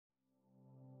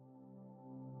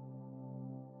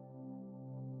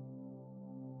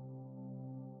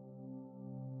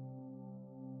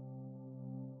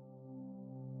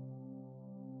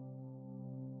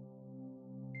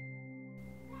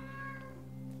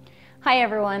Hi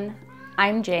everyone,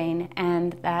 I'm Jane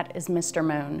and that is Mr.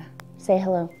 Moon. Say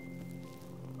hello.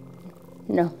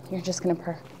 No, you're just gonna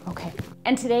purr. Okay.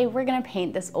 And today we're gonna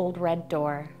paint this old red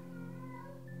door.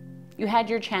 You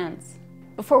had your chance.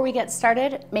 Before we get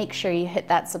started, make sure you hit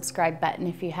that subscribe button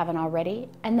if you haven't already,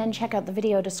 and then check out the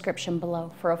video description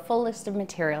below for a full list of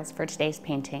materials for today's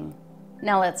painting.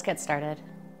 Now let's get started.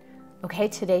 Okay,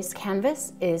 today's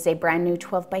canvas is a brand new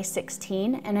 12 by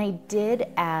 16, and I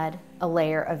did add a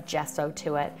layer of gesso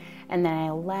to it, and then I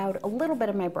allowed a little bit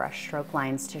of my brush stroke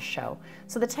lines to show.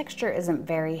 So the texture isn't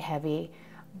very heavy,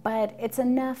 but it's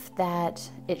enough that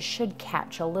it should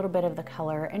catch a little bit of the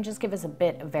color and just give us a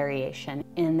bit of variation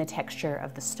in the texture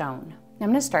of the stone. Now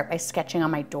I'm going to start by sketching on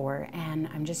my door, and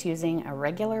I'm just using a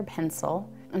regular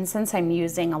pencil. And since I'm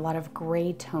using a lot of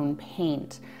gray tone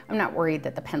paint, I'm not worried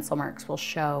that the pencil marks will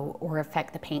show or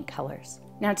affect the paint colors.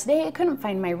 Now today I couldn't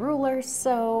find my ruler,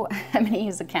 so I'm going to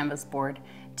use a canvas board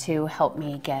to help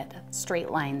me get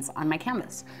straight lines on my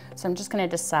canvas. So I'm just going to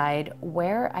decide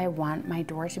where I want my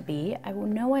door to be. I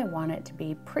know I want it to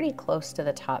be pretty close to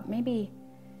the top, maybe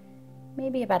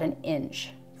about an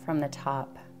inch from the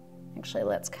top. Actually,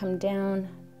 let's come down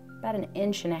about 1.5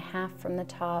 inches from the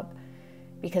top,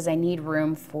 because I need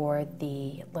room for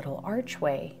the little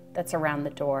archway that's around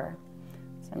the door.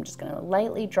 So I'm just going to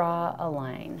lightly draw a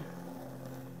line.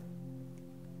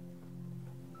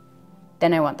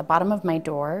 Then I want the bottom of my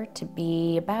door to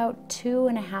be about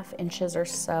 2.5 inches or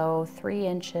so, 3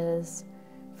 inches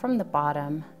from the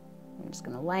bottom. I'm just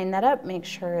going to line that up, make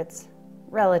sure it's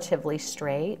relatively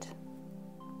straight.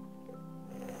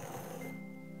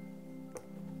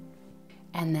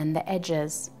 And then the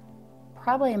edges,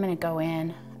 probably I'm going to go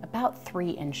in about 3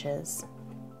 inches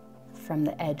from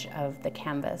the edge of the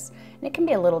canvas. And it can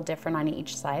be a little different on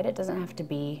each side. It doesn't have to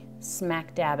be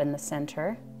smack dab in the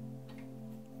center.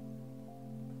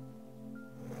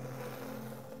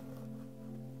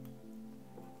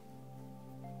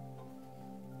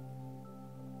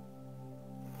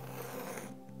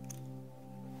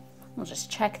 We'll just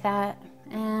check that.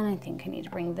 And I think I need to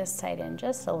bring this side in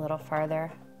just a little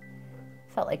farther.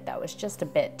 Felt like that was just a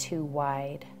bit too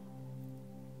wide.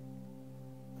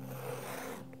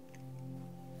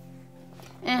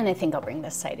 And I think I'll bring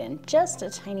this side in just a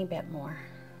tiny bit more.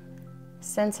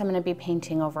 Since I'm going to be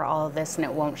painting over all of this and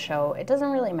it won't show, it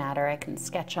doesn't really matter. I can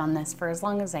sketch on this for as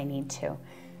long as I need to.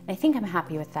 I think I'm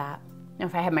happy with that. Now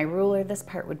if I had my ruler, this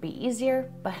part would be easier,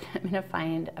 but I'm going to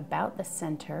find about the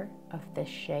center of this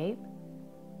shape.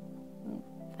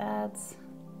 That's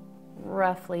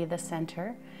roughly the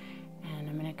center. And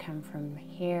I'm going to come from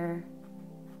here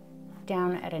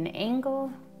down at an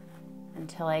angle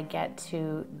until I get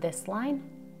to this line,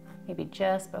 maybe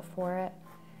just before it.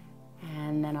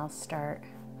 And then I'll start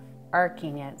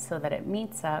arcing it so that it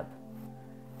meets up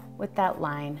with that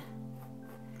line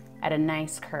at a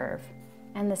nice curve.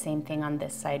 And the same thing on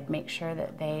this side. Make sure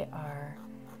that they are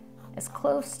as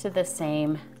close to the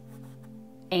same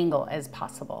angle as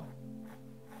possible.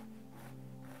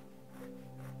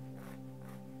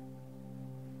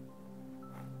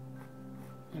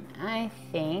 And I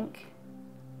think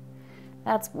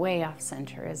that's way off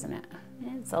center, isn't it?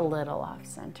 It's a little off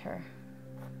center.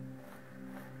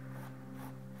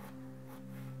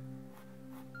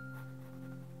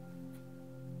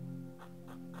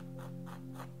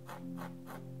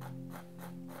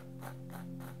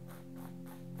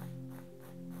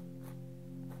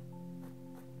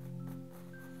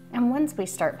 And once we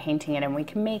start painting it, and we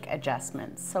can make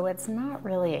adjustments, so it's not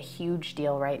really a huge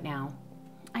deal right now.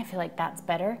 I feel like that's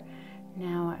better.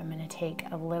 Now I'm going to take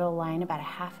a little line about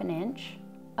 1/2 inch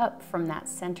up from that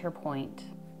center point,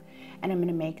 and I'm going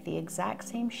to make the exact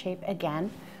same shape again.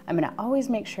 I'm going to always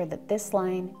make sure that this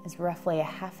line is roughly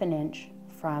 1/2 inch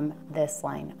from this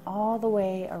line all the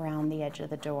way around the edge of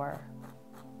the door.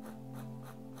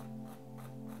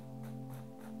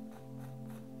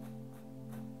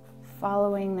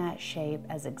 Following that shape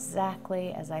as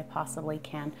exactly as I possibly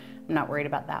can. I'm not worried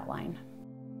about that line.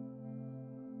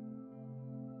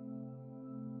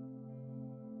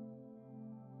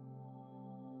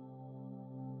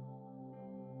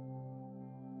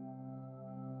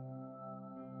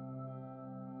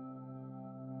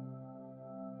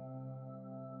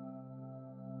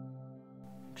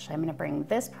 Actually, I'm going to bring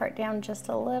this part down just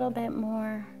a little bit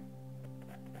more.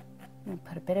 I'm going to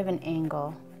put a bit of an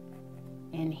angle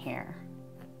in here.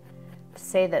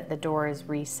 Say that the door is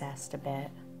recessed a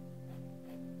bit.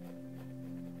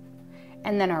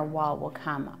 And then our wall will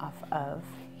come off of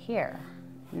here,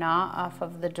 not off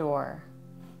of the door.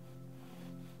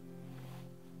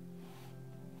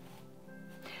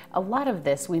 A lot of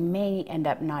this we may end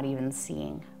up not even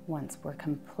seeing once we're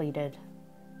completed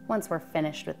once we're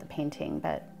finished with the painting,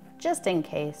 but just in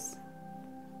case,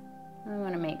 I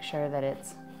want to make sure that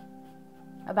it's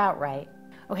about right.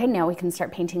 Okay, now we can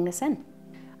start painting this in.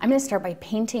 I'm going to start by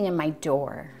painting in my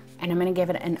door, and I'm going to give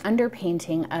it an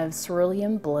underpainting of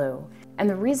cerulean blue. And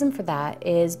the reason for that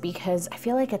is because I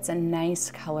feel like it's a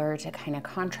nice color to kind of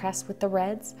contrast with the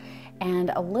reds,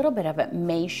 and a little bit of it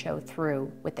may show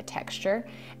through with the texture.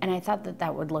 And I thought that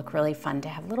that would look really fun to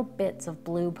have little bits of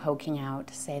blue poking out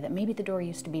to say that maybe the door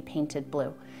used to be painted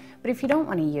blue. But if you don't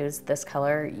want to use this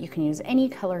color, you can use any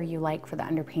color you like for the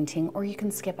underpainting, or you can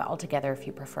skip it altogether if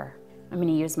you prefer. I'm going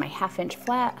to use my 1/2 inch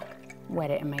flat, wet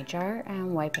it in my jar,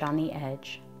 and wipe it on the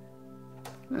edge.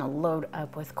 I'm going to load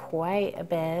up with quite a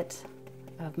bit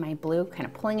of my blue, kind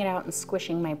of pulling it out and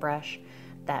squishing my brush.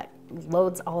 That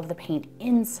loads all of the paint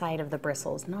inside of the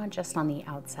bristles, not just on the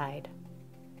outside.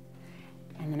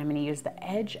 And then I'm going to use the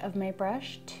edge of my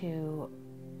brush to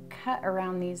cut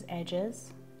around these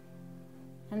edges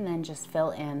and then just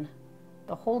fill in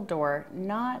the whole door,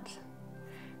 not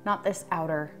this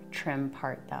outer trim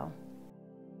part though.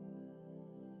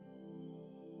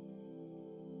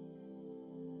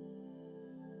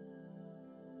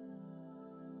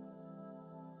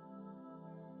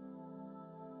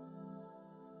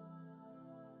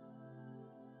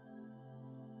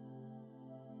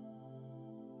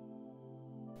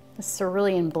 The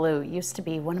cerulean blue used to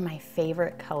be one of my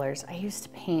favorite colors. I used to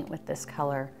paint with this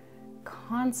color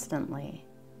constantly,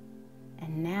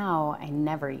 and now I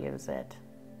never use it.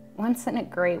 Once in a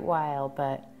great while,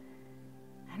 but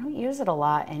I don't use it a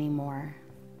lot anymore.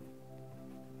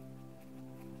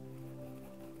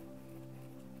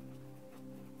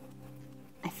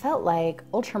 I felt like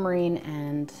ultramarine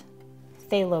and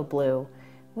phthalo blue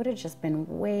would have just been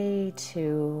way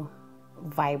too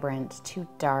vibrant, too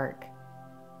dark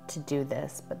to do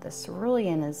this, but the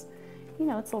cerulean is, you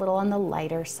know, it's a little on the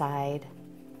lighter side.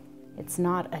 It's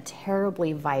not a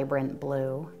terribly vibrant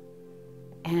blue,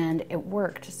 and it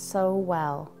worked so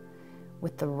well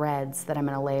with the reds that I'm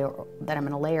going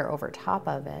to layer over top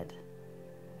of it.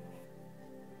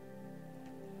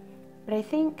 But I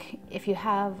think if you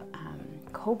have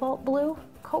cobalt blue,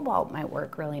 cobalt might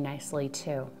work really nicely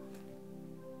too.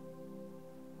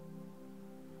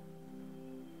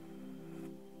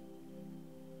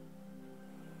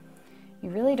 You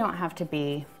really don't have to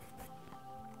be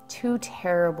too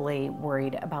terribly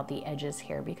worried about the edges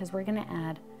here, because we're going to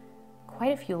add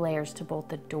quite a few layers to both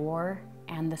the door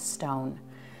and the stone.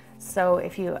 So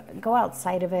if you go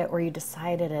outside of it, or you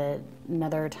decide at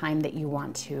another time that you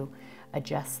want to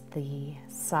adjust the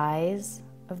size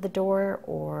of the door,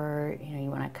 or you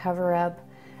want to cover up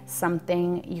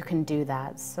something, you can do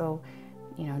that. So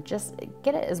just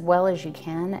get it as well as you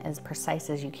can, as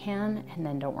precise as you can, and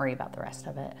then don't worry about the rest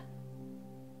of it.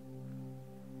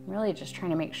 I'm really just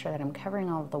trying to make sure that I'm covering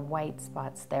all of the white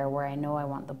spots there where I know I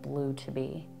want the blue to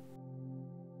be.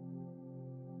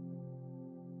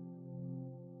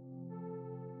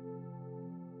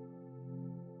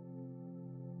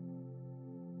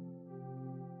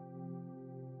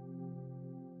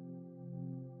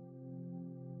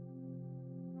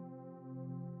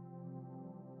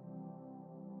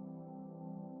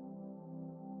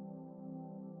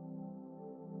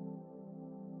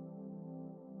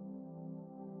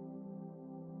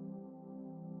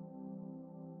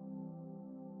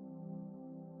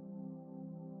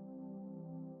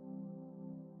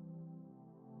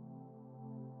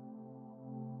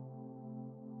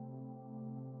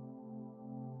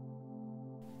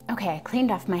 Okay, I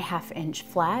cleaned off my 1/2 inch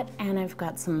flat, and I've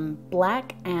got some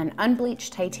black and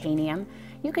unbleached titanium.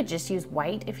 You could just use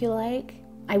white if you like.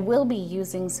 I will be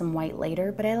using some white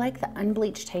later, but I like the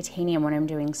unbleached titanium when I'm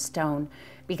doing stone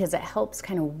because it helps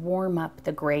kind of warm up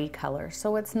the gray color.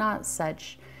 So it's not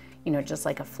such, just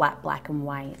like a flat black and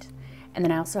white. And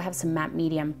then I also have some matte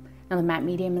medium. Now the matte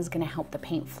medium is going to help the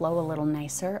paint flow a little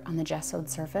nicer on the gessoed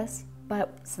surface.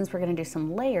 But since we're going to do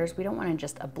some layers, we don't want to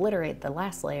just obliterate the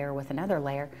last layer with another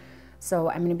layer. So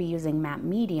I'm going to be using matte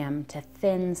medium to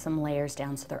thin some layers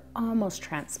down so they're almost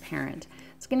transparent.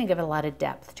 It's going to give a lot of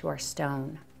depth to our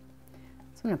stone.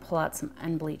 So I'm going to pull out some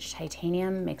unbleached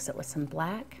titanium, mix it with some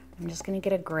black. I'm just going to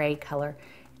get a gray color.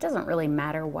 It doesn't really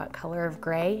matter what color of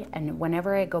gray, and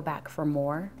whenever I go back for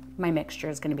more, my mixture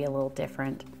is going to be a little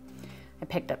different. I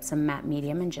picked up some matte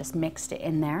medium and just mixed it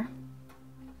in there.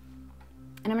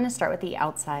 And I'm going to start with the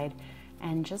outside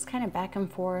and just kind of back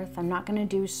and forth. I'm not going to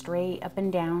do straight up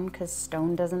and down because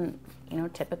stone doesn't,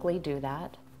 typically do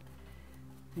that.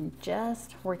 I'm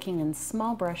just working in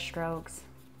small brush strokes,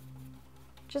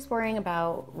 just worrying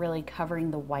about really covering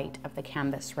the white of the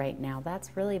canvas right now.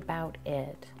 That's really about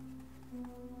it.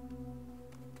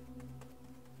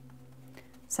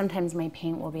 Sometimes my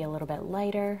paint will be a little bit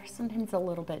lighter, sometimes a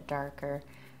little bit darker.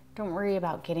 Don't worry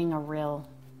about getting a real,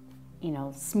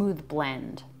 smooth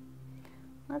blend.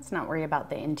 Let's not worry about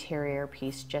the interior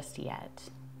piece just yet.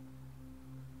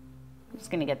 I'm just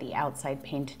gonna get the outside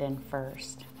painted in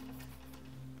first.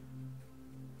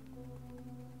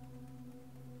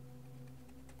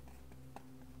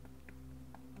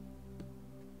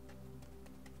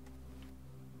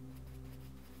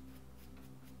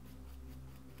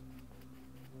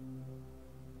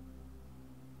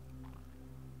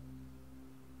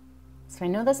 So I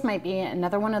know this might be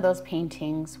another one of those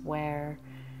paintings where,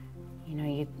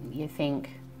 you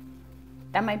think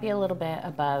that might be a little bit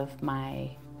above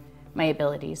my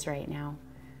abilities right now.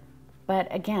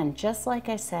 But again, just like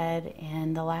I said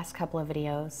in the last couple of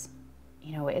videos,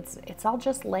 it's all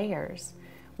just layers.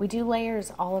 We do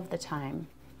layers all of the time.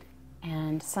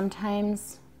 And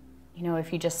sometimes,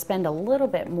 if you just spend a little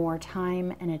bit more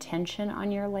time and attention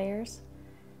on your layers,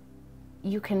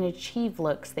 you can achieve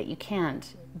looks that you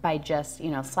can't by just,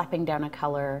 slapping down a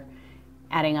color,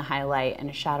 adding a highlight and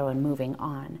a shadow and moving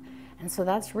on. And so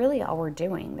that's really all we're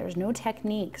doing. There's no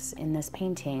techniques in this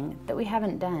painting that we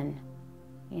haven't done,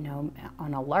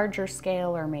 on a larger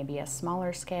scale or maybe a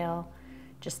smaller scale,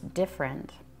 just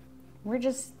different. We're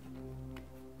just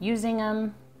using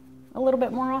them a little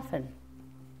bit more often,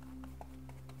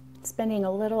 spending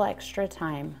a little extra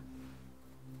time.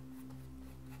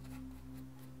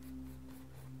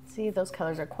 See, those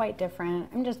colors are quite different.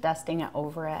 I'm just dusting it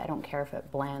over it. I don't care if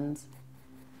it blends.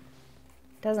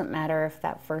 Doesn't matter if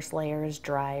that first layer is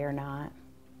dry or not.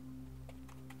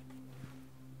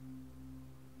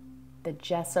 The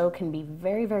gesso can be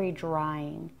very, very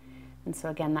drying. And so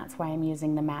again, that's why I'm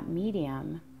using the matte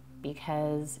medium,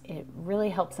 because it really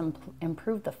helps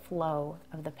improve the flow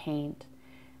of the paint.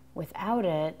 Without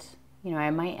it, I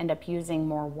might end up using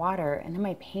more water and then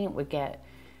my paint would get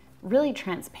really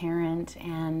transparent,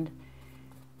 and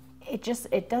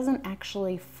it doesn't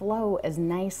actually flow as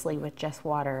nicely with just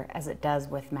water as it does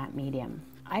with matte medium.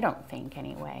 I don't think,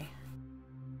 anyway.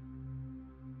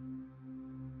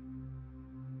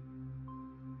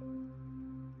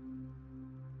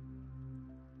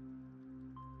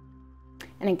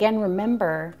 And again,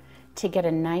 remember to get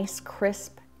a nice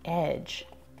crisp edge.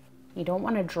 You don't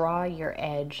want to draw your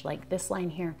edge like this line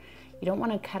here. You don't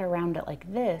want to cut around it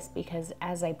like this, because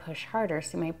as I push harder,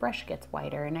 see, my brush gets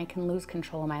wider and I can lose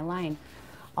control of my line.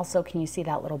 Also, can you see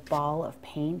that little ball of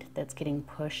paint that's getting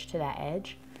pushed to that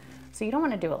edge? So you don't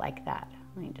want to do it like that.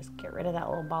 Let me just get rid of that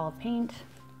little ball of paint.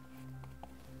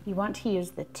 You want to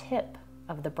use the tip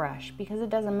of the brush, because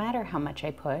it doesn't matter how much I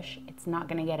push, it's not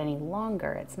going to get any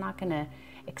longer. It's not going to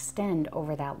extend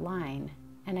over that line.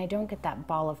 And I don't get that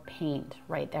ball of paint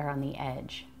right there on the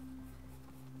edge.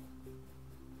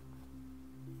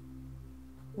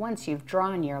 Once you've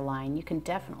drawn your line, you can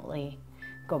definitely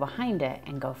go behind it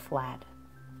and go flat.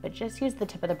 But just use the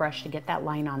tip of the brush to get that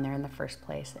line on there in the first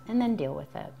place, and then deal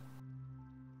with it.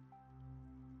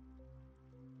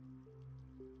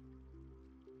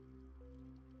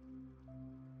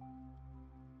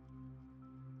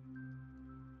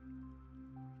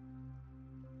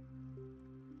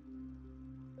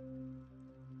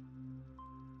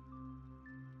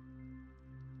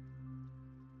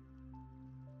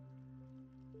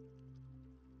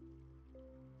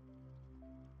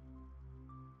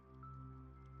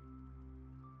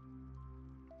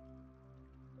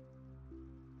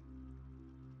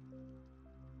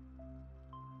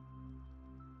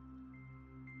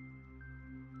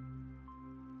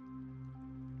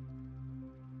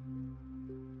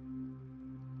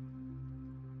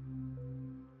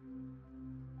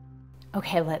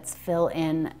 Okay, let's fill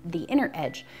in the inner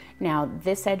edge. Now,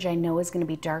 this edge I know is going to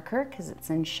be darker because it's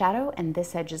in shadow, and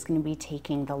this edge is going to be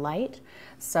taking the light.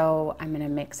 So I'm going to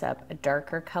mix up a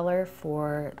darker color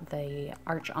for the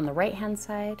arch on the right-hand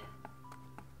side.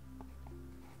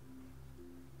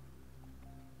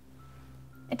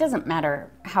 It doesn't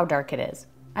matter how dark it is.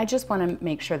 I just want to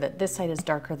make sure that this side is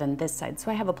darker than this side,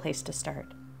 so I have a place to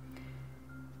start.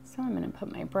 So I'm going to put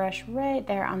my brush right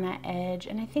there on that edge,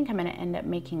 and I think I'm going to end up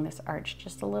making this arch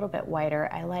just a little bit wider.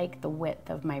 I like the width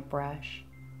of my brush.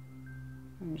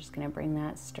 I'm just going to bring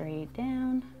that straight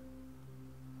down.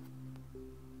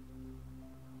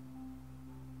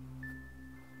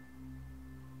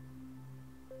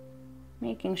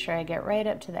 Making sure I get right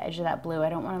up to the edge of that blue. I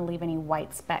don't want to leave any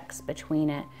white specks between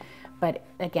it. But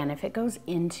again, if it goes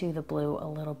into the blue a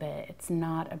little bit, it's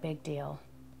not a big deal.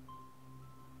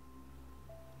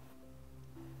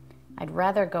 I'd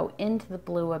rather go into the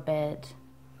blue a bit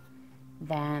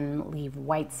than leave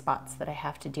white spots that I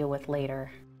have to deal with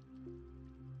later.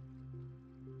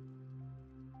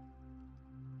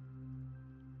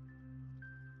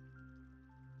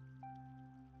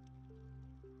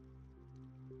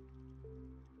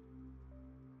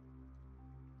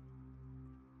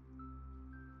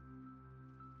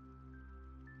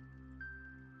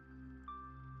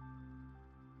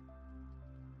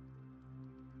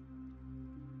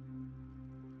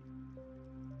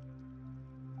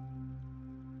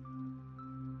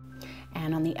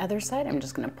 And on the other side, I'm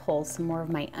just gonna pull some more of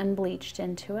my unbleached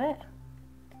into it.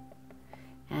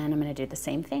 And I'm gonna do the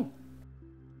same thing.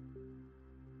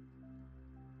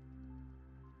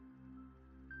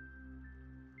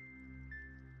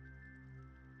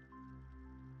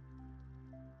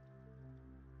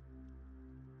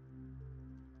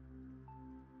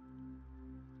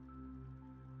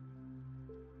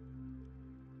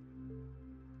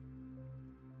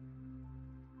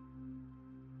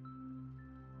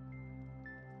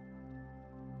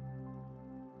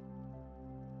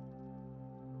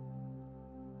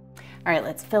 All right,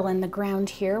 let's fill in the ground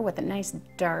here with a nice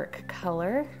dark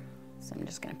color. So I'm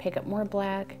just gonna pick up more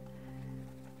black,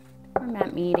 or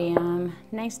matte medium,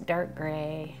 nice dark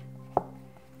gray.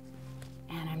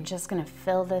 And I'm just gonna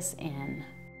fill this in.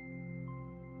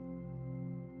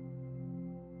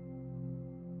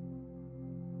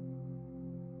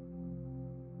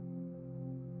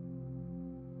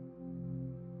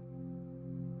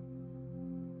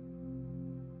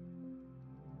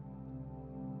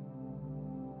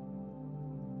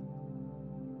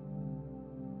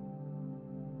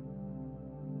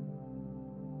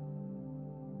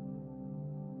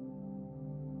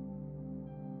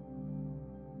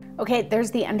 Okay, there's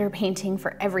the underpainting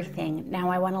for everything. Now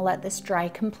I want to let this dry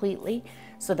completely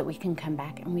so that we can come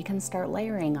back and we can start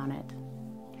layering on it.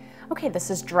 Okay, this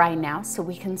is dry now, so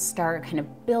we can start kind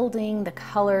of building the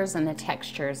colors and the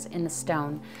textures in the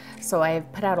stone. So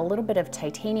I've put out a little bit of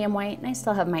titanium white, and I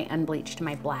still have my unbleached,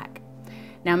 my black.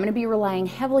 Now I'm going to be relying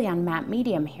heavily on matte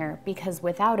medium here, because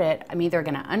without it, I'm either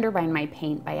going to underbind my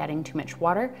paint by adding too much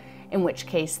water, in which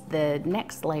case the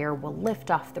next layer will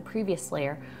lift off the previous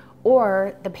layer,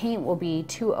 or the paint will be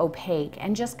too opaque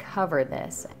and just cover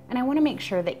this. And I want to make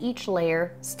sure that each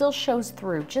layer still shows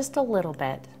through just a little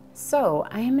bit. So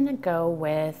I am going to go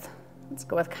with, let's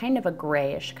go with kind of a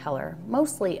grayish color,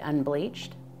 mostly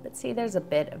unbleached, but see there's a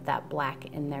bit of that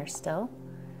black in there still.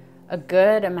 A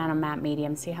good amount of matte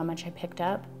medium, see how much I picked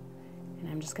up? And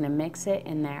I'm just going to mix it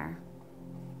in there.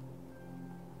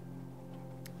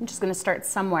 I'm just going to start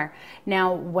somewhere.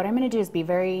 Now what I'm going to do is be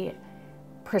very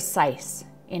precise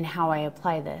in how I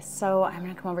apply this. So I'm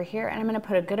gonna come over here and I'm gonna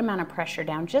put a good amount of pressure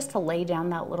down just to lay down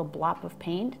that little blob of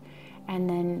paint. And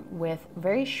then with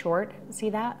very short, see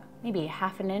that? Maybe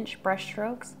 1/2 inch brush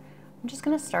strokes, I'm just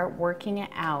gonna start working it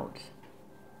out.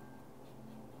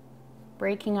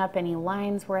 Breaking up any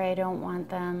lines where I don't want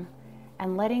them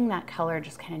and letting that color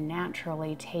just kind of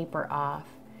naturally taper off.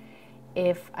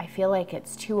 If I feel like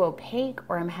it's too opaque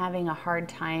or I'm having a hard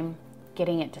time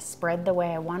getting it to spread the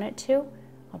way I want it to,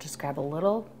 I'll just grab a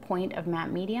little point of matte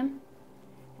medium,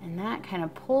 and that kind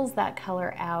of pulls that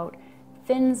color out,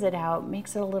 thins it out,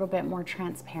 makes it a little bit more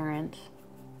transparent.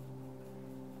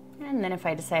 And then if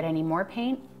I decide I need more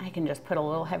paint, I can just put a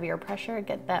little heavier pressure,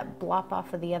 get that blop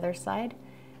off of the other side,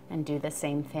 and do the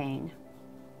same thing.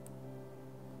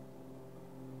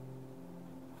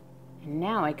 And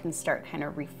now I can start kind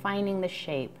of refining the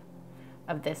shape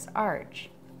of this arch.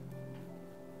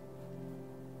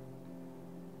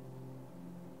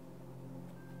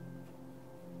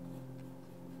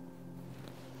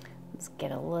 Let's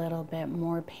get a little bit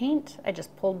more paint. I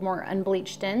just pulled more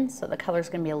unbleached in, so the color's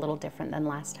gonna be a little different than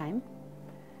last time.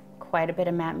 Quite a bit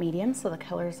of matte medium, so the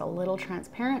color's a little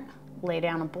transparent. Lay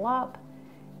down a blob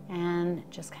and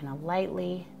just kind of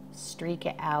lightly streak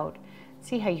it out.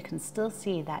 See how you can still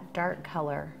see that dark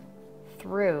color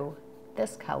through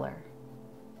this color.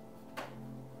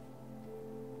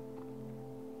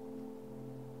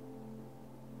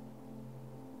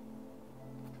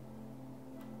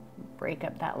 Break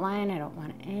up that line. I don't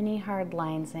want any hard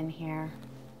lines in here.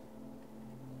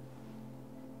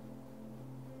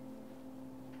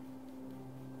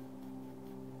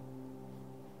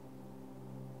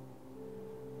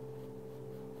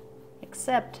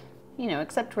 Except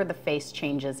where the face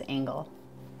changes angle.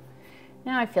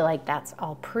 Now I feel like that's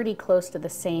all pretty close to the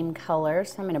same color,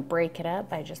 so I'm going to break it up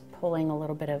by just pulling a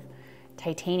little bit of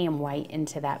titanium white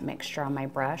into that mixture on my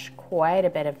brush, quite a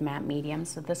bit of matte medium,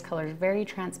 so this color is very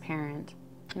transparent.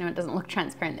 You know, it doesn't look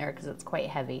transparent there because it's quite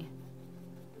heavy.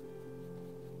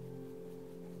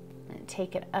 And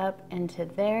take it up into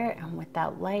there, and with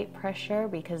that light pressure,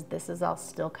 because this is all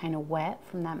still kind of wet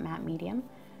from that matte medium,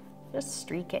 just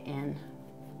streak it in.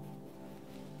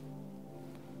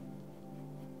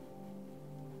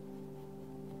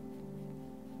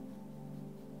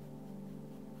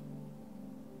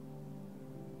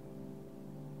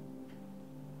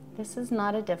 This is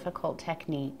not a difficult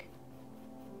technique.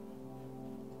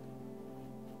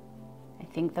 I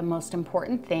think the most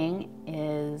important thing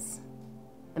is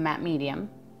the matte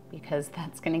medium, because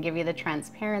that's going to give you the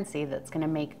transparency that's going to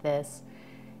make this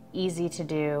easy to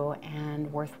do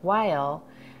and worthwhile.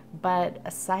 But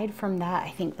aside from that, I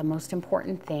think the most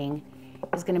important thing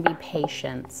is going to be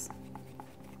patience.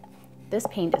 This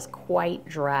paint is quite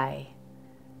dry,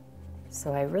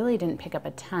 so I really didn't pick up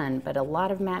a ton, but a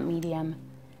lot of matte medium,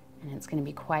 and it's going to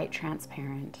be quite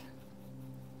transparent.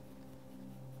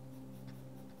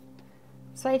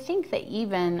 So I think that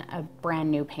even a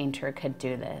brand new painter could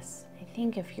do this. I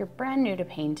think if you're brand new to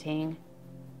painting,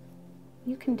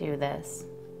 you can do this.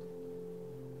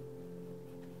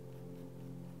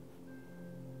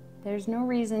 There's no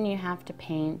reason you have to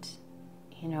paint,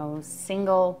 you know,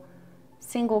 single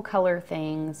color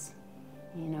things,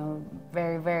 you know,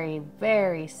 very, very,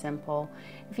 very simple.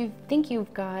 If you think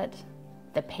you've got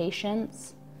the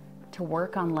patience to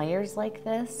work on layers like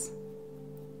this,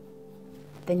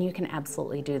 then you can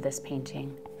absolutely do this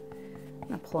painting. I'm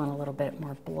gonna pull in a little bit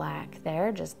more black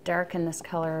there, just darken this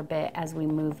color a bit as we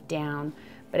move down.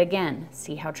 But again,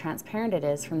 see how transparent it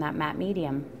is from that matte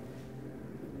medium.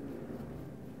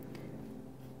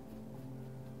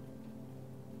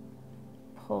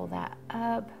 Pull that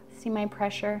up. See my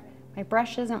pressure? My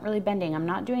brush isn't really bending. I'm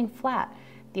not doing flat.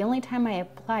 The only time I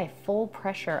apply full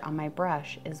pressure on my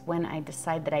brush is when I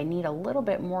decide that I need a little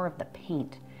bit more of the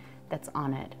paint that's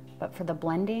on it. But for the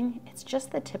blending, it's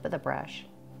just the tip of the brush.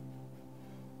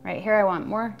 Right here I want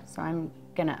more, so I'm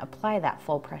gonna apply that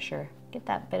full pressure. Get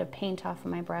that bit of paint off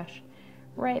of my brush,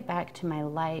 right back to my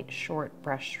light, short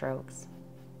brush strokes.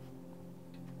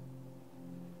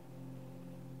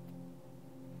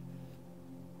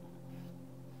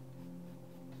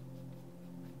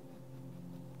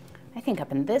 I think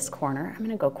up in this corner, I'm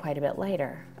gonna go quite a bit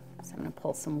lighter. So I'm gonna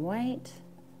pull some white,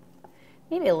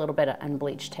 maybe a little bit of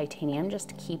unbleached titanium just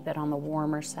to keep it on the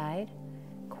warmer side.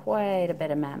 Quite a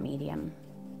bit of matte medium.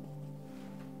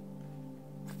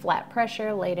 Flat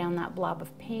pressure, lay down that blob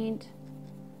of paint,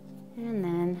 and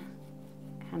then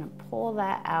kind of pull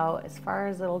that out as far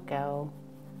as it'll go.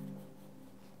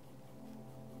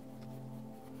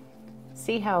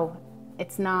 See how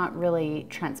it's not really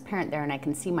transparent there, and I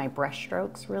can see my brush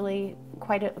strokes really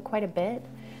quite a bit.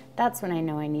 That's when I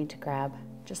know I need to grab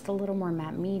just a little more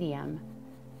matte medium,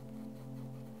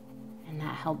 and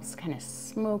that helps kind of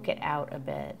smoke it out a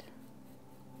bit.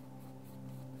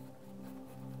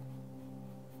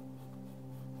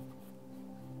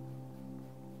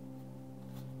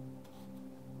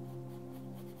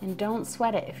 And don't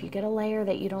sweat it if you get a layer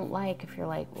that you don't like. If you're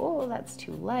like, oh, that's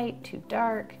too light, too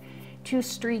dark, too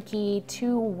streaky,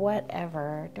 too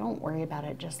whatever, don't worry about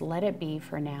it. Just let it be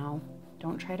for now.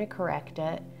 Don't try to correct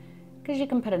it, because you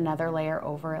can put another layer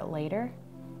over it later.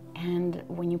 And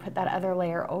when you put that other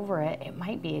layer over it, it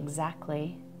might be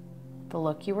exactly the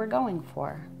look you were going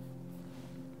for.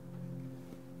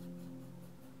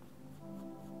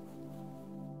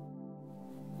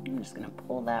 I'm just gonna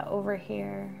pull that over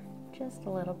here just a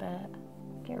little bit.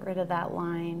 Get rid of that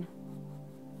line.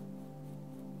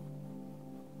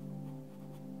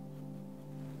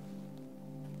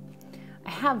 I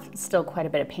have still quite a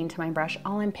bit of paint on my brush.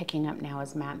 All I'm picking up now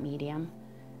is matte medium.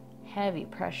 Heavy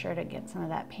pressure to get some of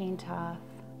that paint off.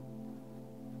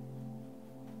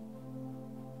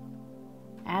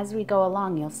 As we go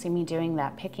along, you'll see me doing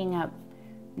that, picking up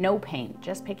no paint,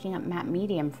 just picking up matte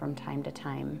medium from time to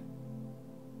time.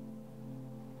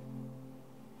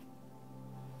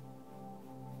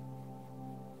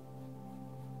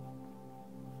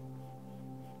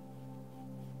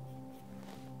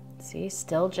 See,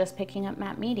 still just picking up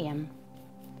matte medium.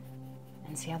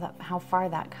 And see how far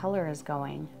that color is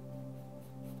going.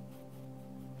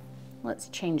 Let's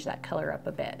change that color up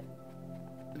a bit.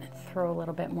 I'm gonna throw a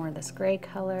little bit more of this gray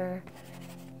color,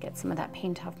 get some of that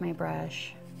paint off my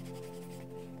brush.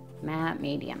 Matte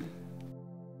medium.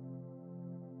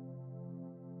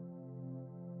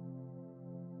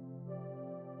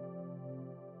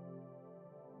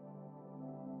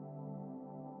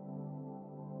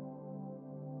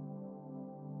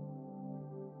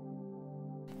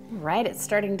 Right, it's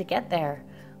starting to get there.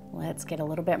 Let's get a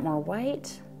little bit more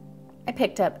white. I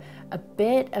picked up a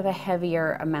bit of a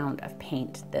heavier amount of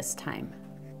paint this time.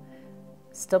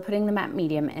 Still putting the matte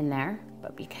medium in there,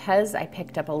 but because I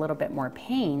picked up a little bit more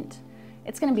paint,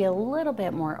 it's gonna be a little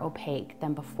bit more opaque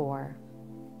than before.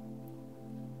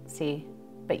 See,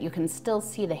 but you can still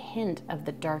see the hint of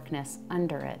the darkness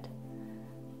under it.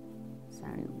 So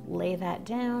lay that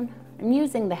down. I'm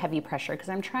using the heavy pressure because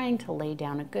I'm trying to lay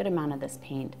down a good amount of this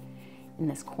paint in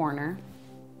this corner.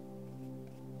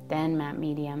 Then matte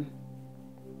medium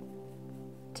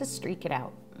to streak it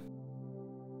out.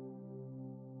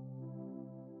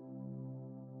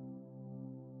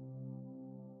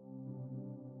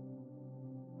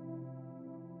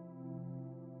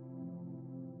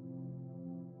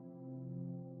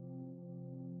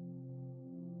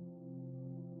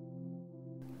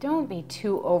 Don't be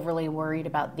too overly worried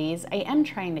about these. I am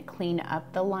trying to clean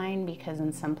up the line because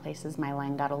in some places my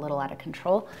line got a little out of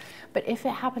control. But if it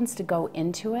happens to go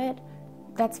into it,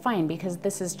 that's fine because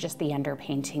this is just the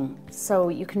underpainting. So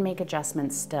you can make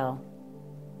adjustments still.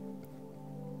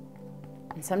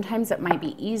 And sometimes it might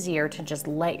be easier to just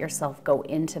let yourself go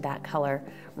into that color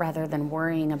rather than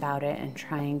worrying about it and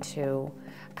trying to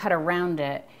cut around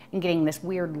it and getting this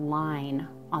weird line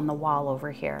on the wall over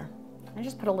here. I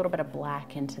just put a little bit of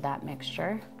black into that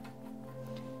mixture.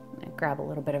 I'm gonna grab a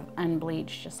little bit of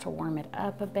unbleached just to warm it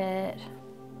up a bit.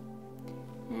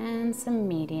 And some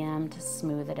medium to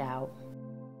smooth it out.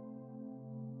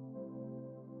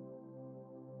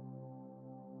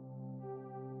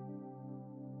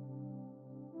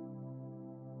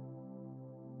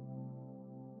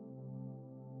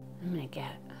 I'm gonna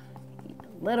get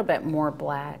a little bit more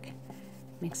black,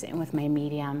 mix it in with my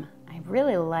medium. I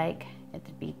really like it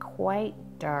to be quite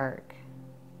dark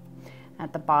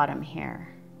at the bottom here.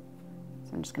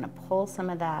 So I'm just gonna pull some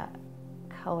of that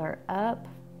color up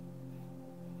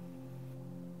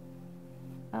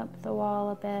the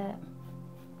wall a bit.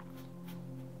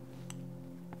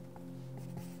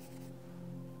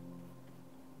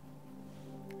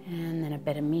 And then a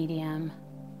bit of medium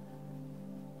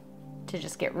to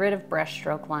just get rid of brush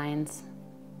stroke lines.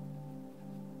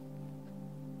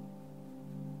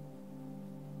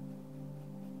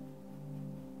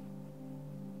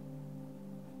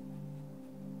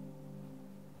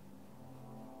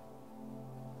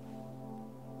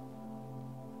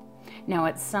 Now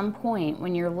at some point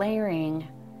when you're layering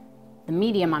the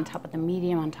medium on top of the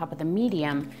medium on top of the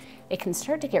medium, it can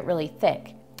start to get really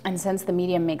thick. And since the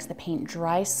medium makes the paint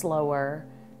dry slower,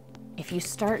 if you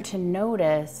start to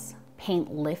notice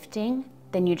paint lifting,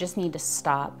 then you just need to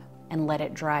stop and let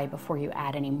it dry before you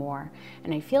add any more.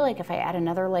 And I feel like if I add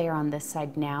another layer on this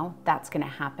side now, that's gonna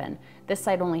happen. This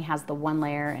side only has the one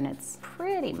layer and it's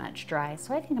pretty much dry.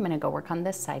 So I think I'm gonna go work on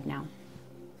this side now.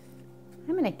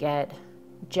 I'm gonna get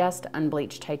just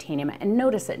unbleached titanium, and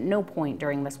notice at no point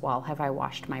during this wall have I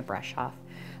washed my brush off.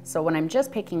 So when I'm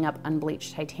just picking up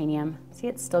unbleached titanium, see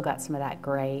it's still got some of that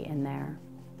gray in there.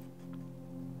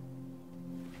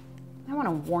 I want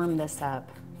to warm this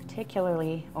up,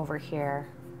 particularly over here.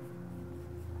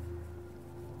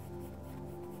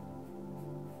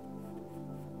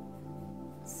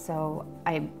 So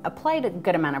I applied a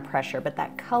good amount of pressure, but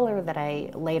that color that I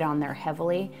laid on there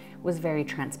heavily was very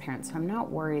transparent, so I'm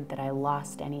not worried that I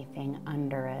lost anything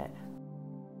under it.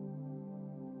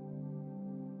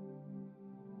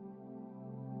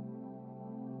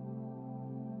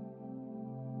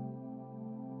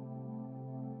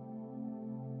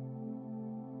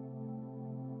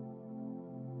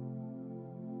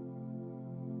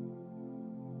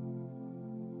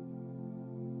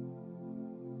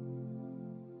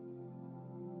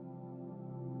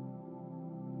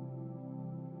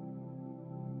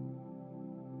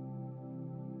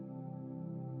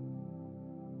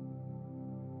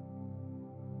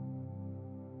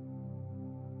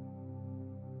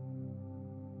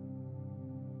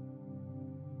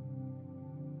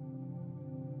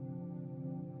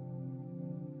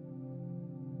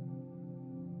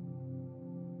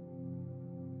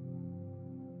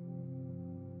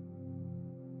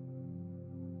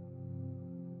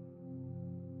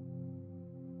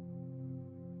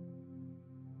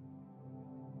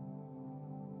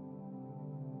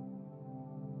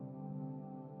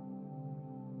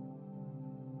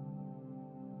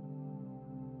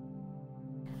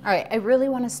 All right, I really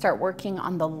want to start working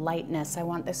on the lightness. I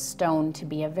want this stone to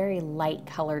be a very light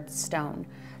colored stone.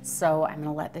 So I'm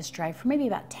gonna let this dry for maybe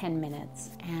about 10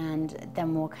 minutes and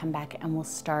then we'll come back and we'll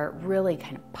start really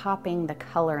kind of popping the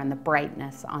color and the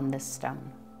brightness on this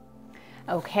stone.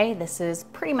 Okay, this is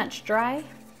pretty much dry.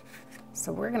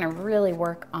 So we're gonna really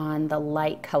work on the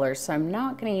light colors. So I'm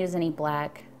not gonna use any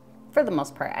black for the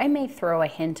most part. I may throw a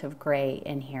hint of gray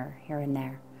in here and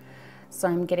there. So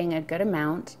I'm getting a good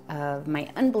amount of my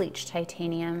unbleached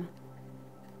titanium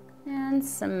and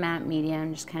some matte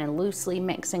medium, just kind of loosely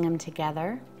mixing them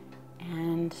together,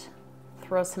 and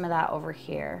throw some of that over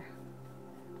here.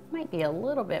 Might be a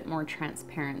little bit more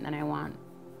transparent than I want.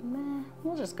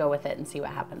 We'll just go with it and see what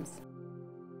happens.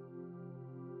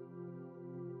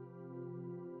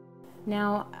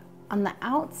 Now, on the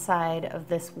outside of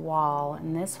this wall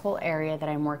and this whole area that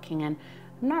I'm working in,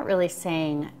 I'm not really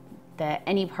saying that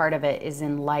any part of it is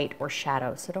in light or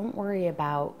shadow, so don't worry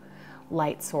about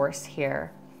light source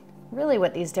here. Really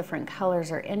what these different colors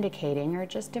are indicating are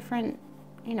just different,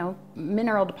 you know,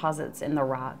 mineral deposits in the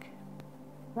rock.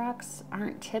 Rocks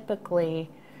aren't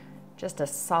typically just a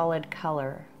solid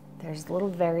color. There's little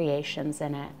variations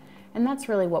in it, And that's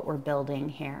really what we're building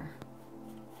here.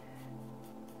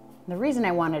 The reason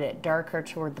I wanted it darker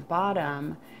toward the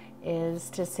bottom is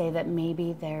to say that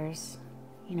maybe there's,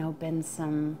 you know, been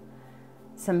some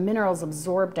minerals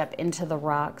absorbed up into the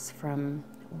rocks from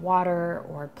water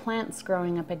or plants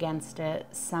growing up against it,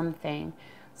 something.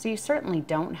 So you certainly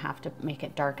don't have to make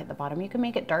it dark at the bottom. You can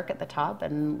make it dark at the top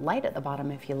and light at the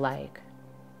bottom if you like.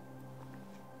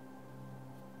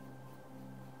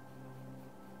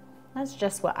 That's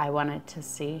just what I wanted to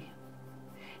see.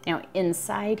 Now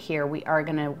inside here, we are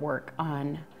gonna work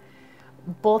on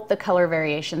both the color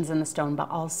variations in the stone, but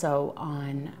also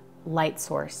on light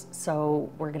source. So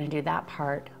we're gonna do that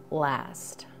part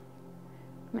last.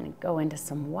 I'm gonna go into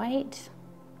some white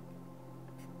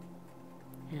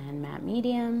and matte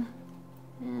medium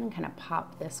and kind of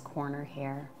pop this corner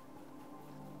here.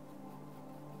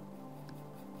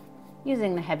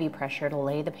 Using the heavy pressure to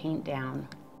lay the paint down.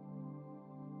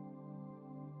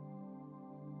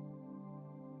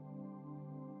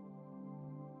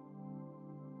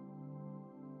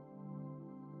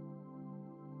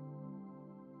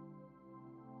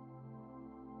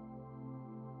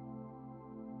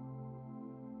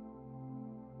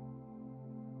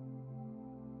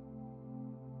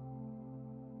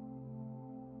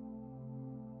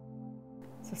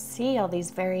 So see all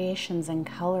these variations in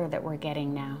color that we're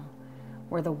getting now,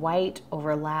 where the white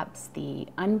overlaps the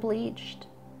unbleached.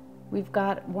 We've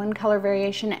got one color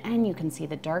variation and you can see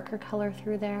the darker color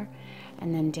through there.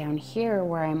 And then down here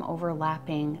where I'm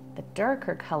overlapping the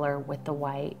darker color with the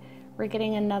white, we're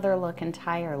getting another look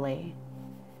entirely.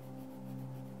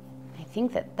 I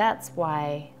think that that's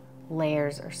why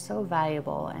layers are so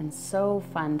valuable and so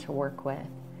fun to work with.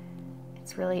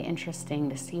 It's really interesting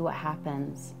to see what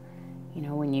happens, you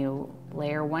know, when you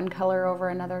layer one color over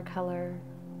another color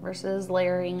versus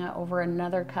layering it over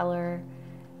another color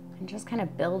and just kind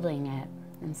of building it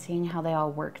and seeing how they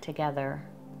all work together.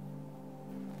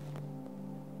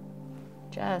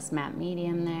 Just matte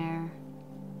medium there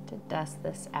to dust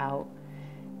this out.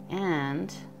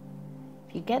 And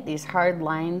if you get these hard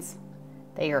lines,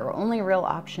 your only real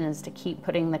option is to keep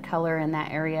putting the color in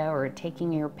that area or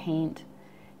taking your paint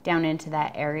down into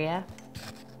that area.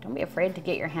 Don't be afraid to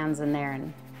get your hands in there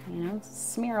and, you know,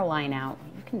 smear a line out.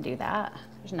 You can do that.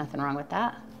 There's nothing wrong with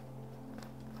that.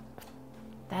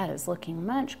 That is looking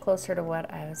much closer to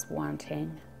what I was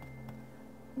wanting.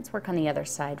 Let's work on the other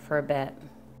side for a bit.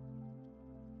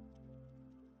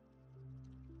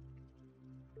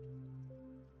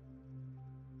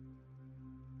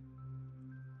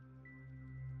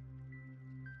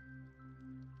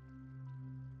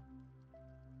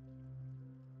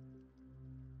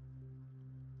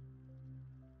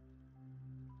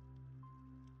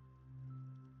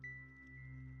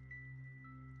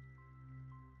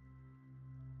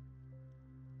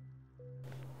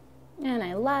 And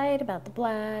I lied about the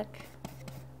black.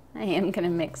 I am gonna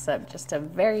mix up just a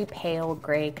very pale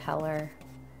gray color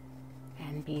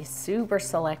and be super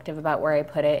selective about where I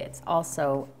put it. It's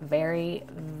also very,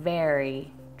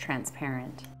 very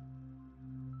transparent.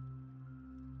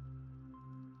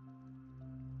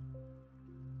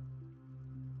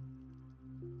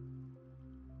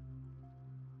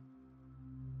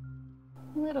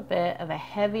 A little bit of a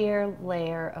heavier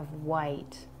layer of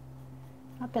white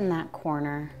up in that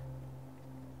corner.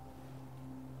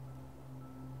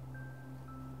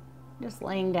 Just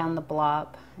laying down the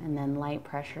blob and then light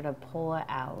pressure to pull it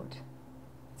out.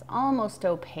 It's almost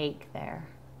opaque there.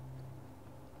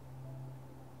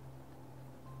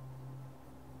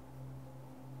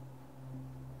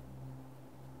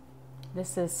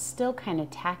 This is still kind of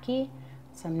tacky,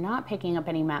 so I'm not picking up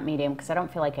any matte medium because I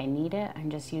don't feel like I need it. I'm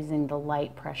just using the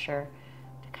light pressure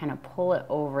to kind of pull it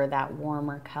over that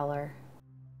warmer color.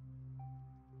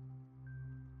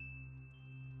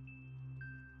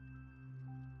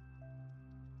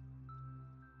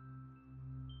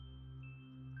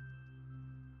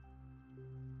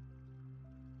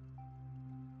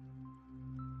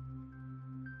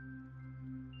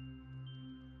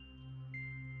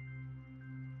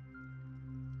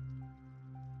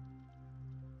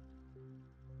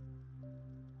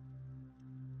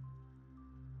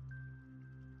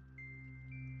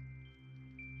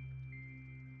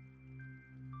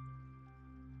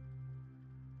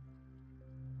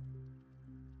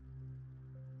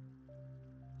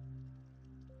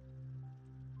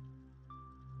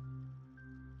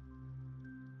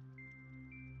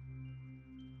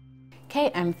 Okay,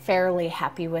 I'm fairly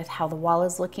happy with how the wall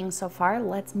is looking so far.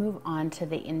 Let's move on to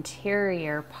the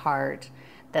interior part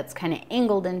that's kind of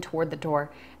angled in toward the door.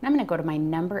 And I'm gonna go to my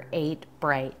number 8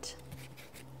 bright.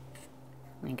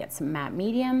 I'm gonna get some matte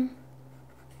medium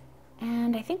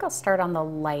And I think I'll start on the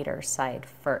lighter side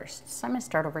first. So I'm gonna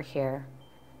start over here.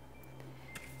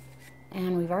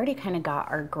 And we've already kind of got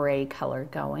our gray color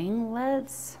going.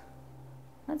 Let's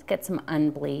get some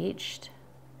unbleached.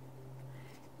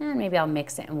 And maybe I'll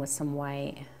mix it in with some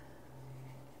white.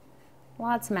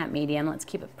 Lots of matte medium. Let's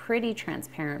keep it pretty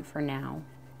transparent for now.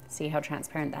 See how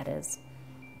transparent that is.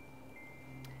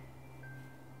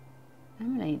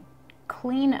 I'm gonna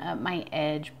clean up my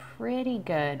edge pretty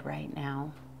good right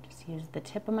now. Just use the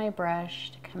tip of my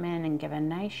brush to come in and give a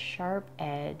nice sharp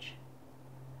edge.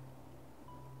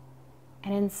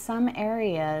 And in some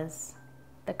areas,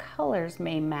 the colors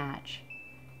may match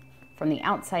from the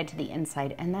outside to the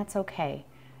inside, and that's okay.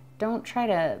 Don't try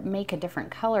to make a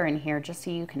different color in here just so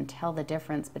you can tell the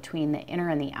difference between the inner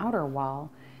and the outer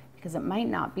wall, because it might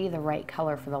not be the right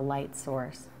color for the light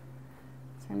source.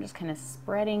 So I'm just kind of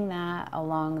spreading that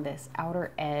along this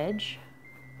outer edge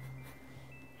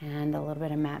and a little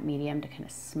bit of matte medium to kind of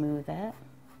smooth it.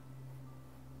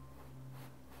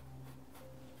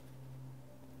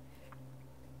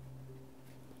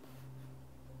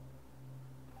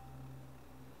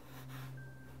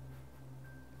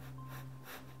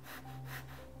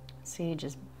 See,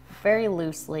 just very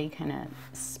loosely kind of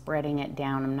spreading it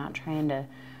down. I'm not trying to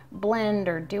blend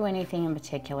or do anything in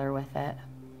particular with it.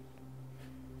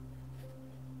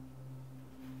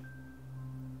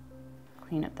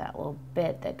 Clean up that little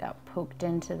bit that got poked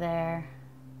into there.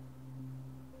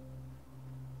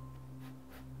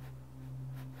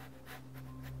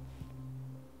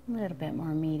 A little bit more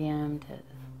medium to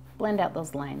blend out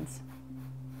those lines.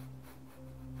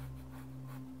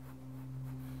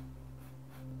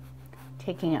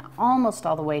 Taking it almost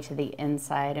all the way to the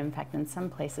inside. In fact, in some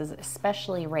places,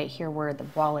 especially right here where the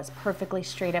wall is perfectly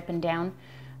straight up and down,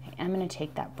 I am going to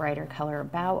take that brighter color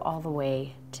about all the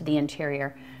way to the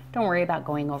interior. Don't worry about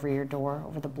going over your door,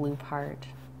 over the blue part.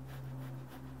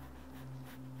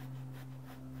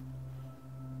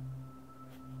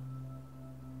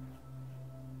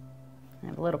 I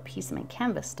have a little piece of my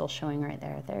canvas still showing right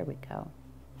there. There we go.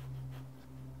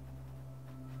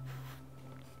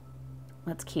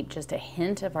 Let's keep just a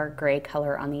hint of our gray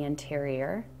color on the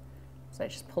interior. So I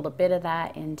just pulled a bit of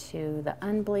that into the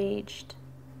unbleached,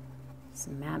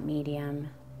 some matte medium,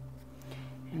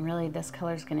 and really this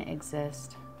color is going to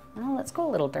exist. Well, let's go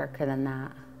a little darker than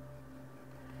that.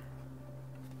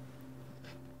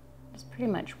 Just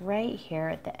pretty much right here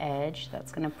at the edge.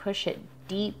 That's going to push it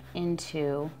deep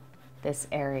into this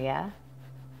area.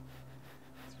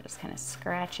 So just kind of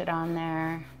scratch it on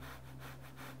there.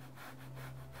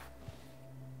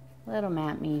 Little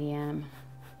matte medium,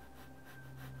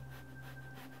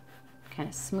 kind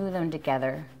of smooth them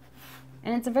together.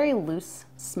 And it's a very loose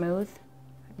smooth.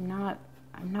 I'm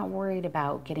not worried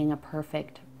about getting a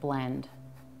perfect blend.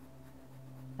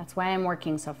 That's why I'm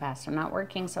working so fast. I'm not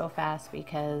working so fast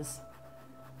because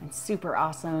I'm super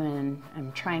awesome and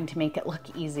I'm trying to make it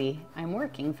look easy. I'm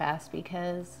working fast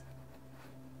because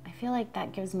I feel like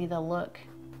that gives me the look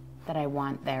that I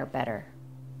want there better.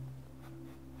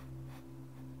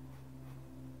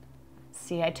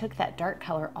 See, I took that dark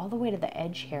color all the way to the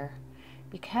edge here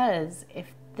because if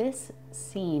this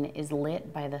scene is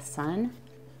lit by the sun,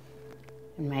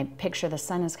 in my picture the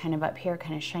sun is kind of up here,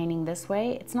 kind of shining this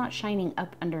way, it's not shining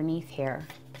up underneath here.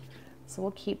 So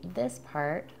we'll keep this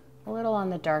part a little on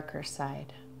the darker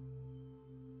side.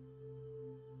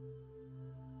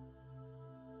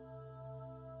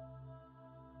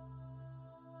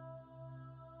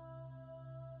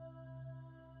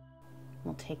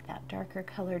 We'll take that darker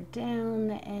color down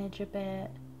the edge a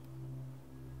bit.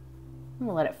 And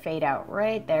we'll let it fade out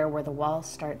right there where the wall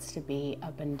starts to be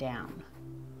up and down.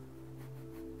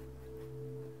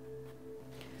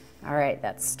 All right,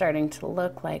 that's starting to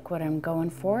look like what I'm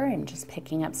going for. I'm just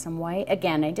picking up some white.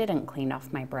 Again, I didn't clean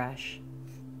off my brush.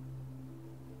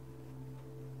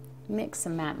 Mix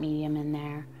some matte medium in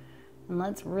there. And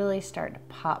let's really start to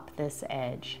pop this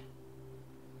edge.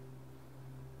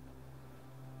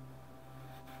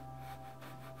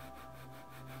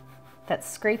 That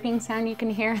scraping sound you can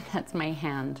hear, that's my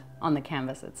hand on the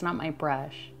canvas. It's not my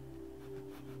brush.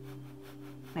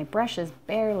 My brush is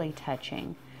barely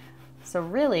touching. So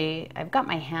really, I've got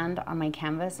my hand on my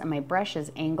canvas and my brush is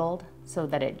angled so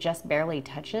that it just barely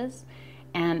touches.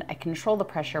 And I control the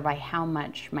pressure by how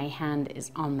much my hand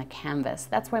is on the canvas.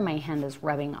 That's why my hand is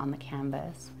rubbing on the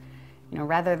canvas. You know,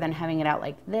 rather than having it out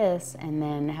like this and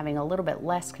then having a little bit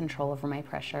less control over my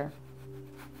pressure.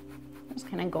 I'm just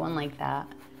kind of going like that.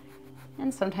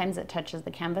 And sometimes it touches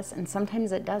the canvas and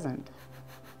sometimes it doesn't.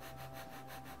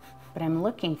 But I'm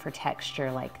looking for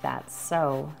texture like that,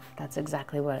 so that's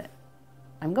exactly what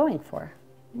I'm going for.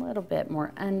 A little bit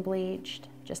more unbleached.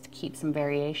 just to keep some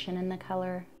variation in the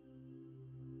color.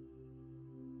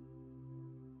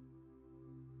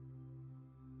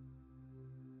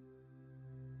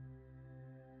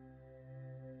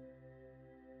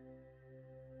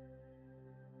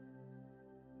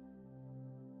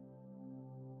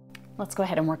 Let's go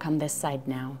ahead and work on this side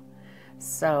now.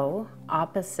 So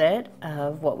opposite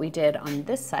of what we did on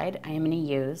this side, I am going to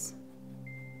use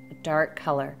a dark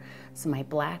color. So my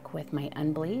black with my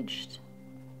unbleached.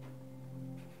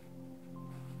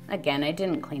 Again, I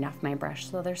didn't clean off my brush,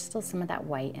 so there's still some of that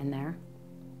white in there.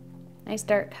 Nice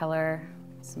dark color,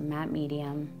 some matte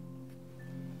medium.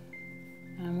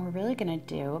 And we're really going to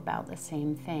do about the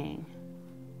same thing.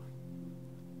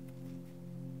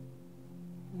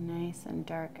 Nice and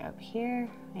dark up here.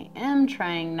 I am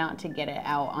trying not to get it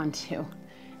out onto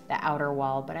the outer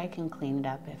wall, but I can clean it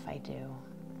up if I do.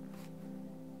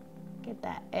 Get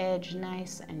that edge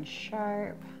nice and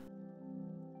sharp.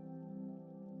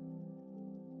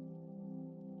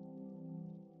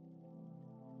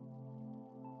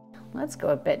 Let's go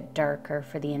a bit darker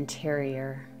for the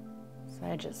interior. So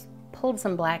I just pulled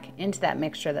some black into that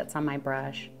mixture that's on my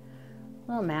brush.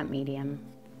 A little matte medium.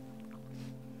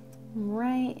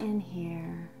 Right in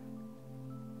here.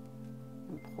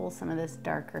 And pull some of this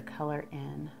darker color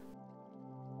in.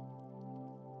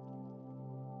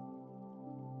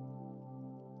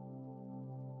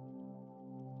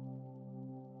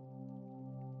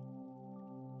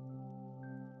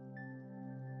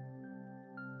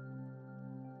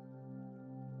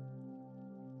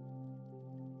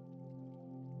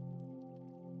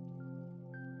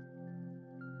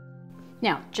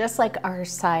 Now, just like our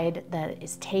side that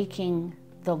is taking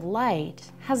the light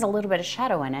has a little bit of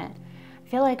shadow in it, I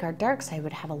feel like our dark side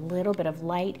would have a little bit of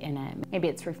light in it. Maybe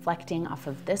it's reflecting off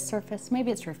of this surface,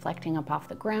 maybe it's reflecting up off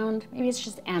the ground, maybe it's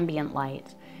just ambient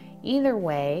light. Either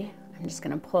way, I'm just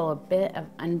gonna pull a bit of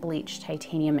unbleached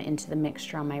titanium into the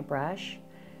mixture on my brush.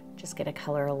 Just get a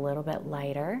color a little bit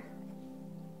lighter.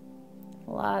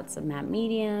 Lots of matte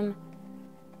medium.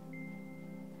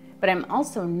 But I'm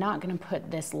also not gonna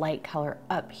put this light color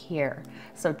up here.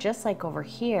 So just like over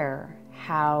here,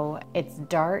 how it's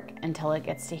dark until it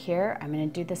gets to here, I'm gonna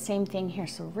do the same thing here.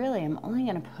 So really, I'm only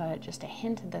gonna put just a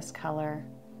hint of this color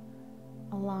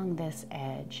along this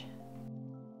edge.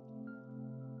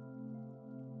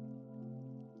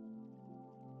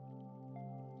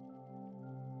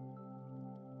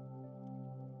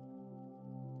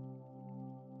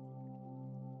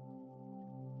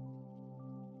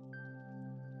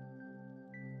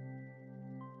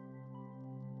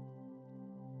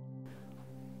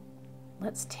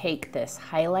 Let's take this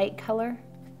highlight color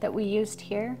that we used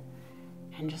here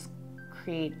and just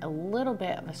create a little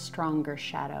bit of a stronger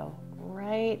shadow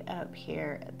right up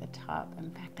here at the top. In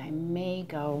fact, I may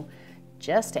go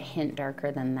just a hint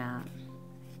darker than that.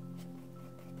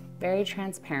 Very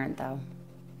transparent though.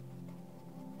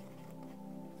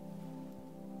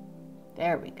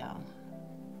 There we go.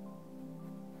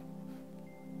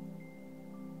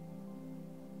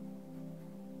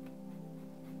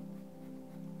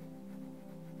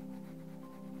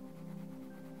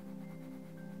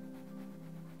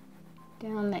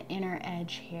 Down the inner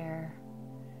edge here.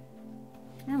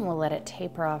 And we'll let it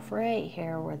taper off right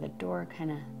here where the door kind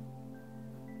of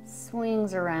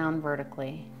swings around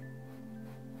vertically.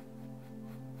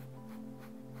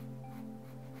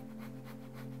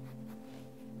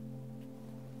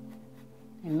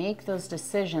 I make those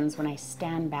decisions when I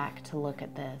stand back to look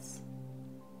at this.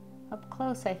 Up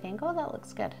close I think, oh, that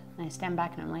looks good. And I stand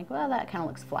back and I'm like, well, that kind of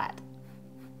looks flat.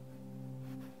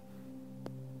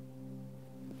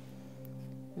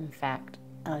 In fact,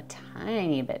 a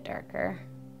tiny bit darker.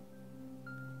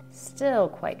 Still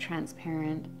quite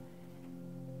transparent.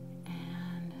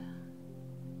 And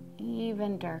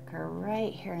even darker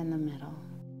right here in the middle.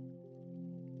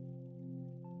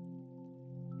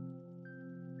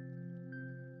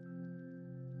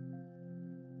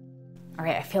 All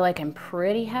right, I feel like I'm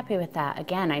pretty happy with that.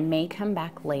 Again, I may come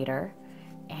back later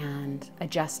and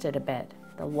adjust it a bit.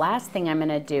 The last thing I'm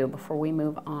gonna do before we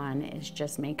move on is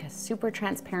just make a super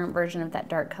transparent version of that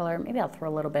dark color. Maybe I'll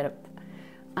throw a little bit of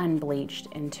unbleached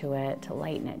into it to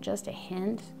lighten it just a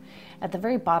hint. At the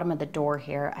very bottom of the door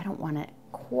here, I don't want it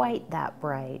quite that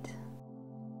bright.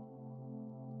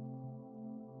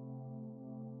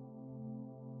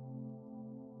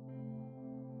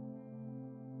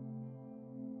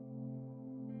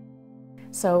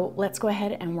 So let's go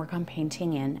ahead and work on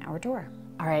painting in our door.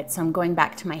 All right, so I'm going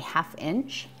back to my 1/2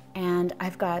 inch and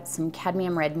I've got some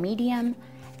cadmium red medium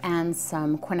and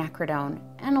some quinacridone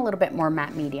and a little bit more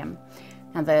matte medium.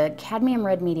 Now the cadmium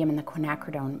red medium and the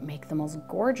quinacridone make the most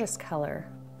gorgeous color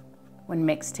when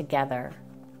mixed together.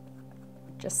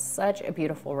 Just such a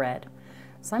beautiful red.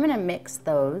 So I'm gonna mix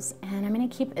those, and I'm gonna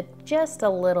keep it just a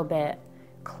little bit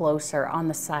closer on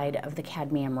the side of the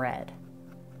cadmium red.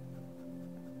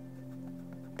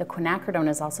 The quinacridone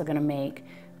is also gonna make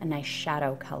a nice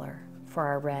shadow color for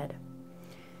our red.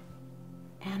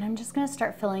 And I'm just gonna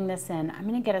start filling this in. I'm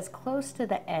gonna get as close to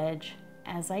the edge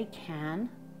as I can,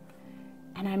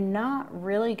 and I'm not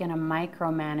really gonna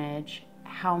micromanage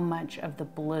how much of the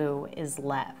blue is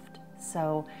left.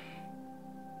 So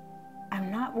I'm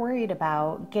not worried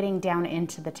about getting down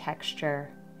into the texture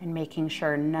and making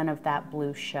sure none of that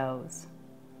blue shows.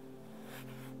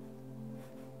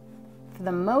 For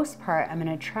the most part, I'm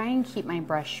gonna try and keep my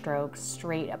brush strokes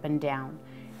straight up and down.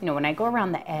 You know, when I go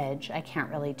around the edge, I can't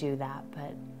really do that,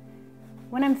 but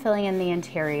when I'm filling in the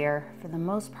interior, for the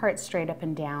most part, straight up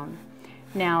and down.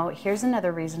 Now, here's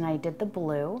another reason I did the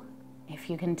blue. If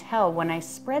you can tell, when I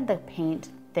spread the paint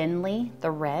thinly,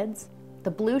 the reds,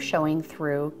 the blue showing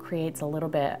through creates a little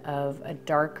bit of a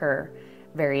darker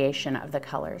variation of the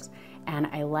colors. And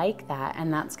I like that,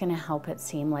 and that's gonna help it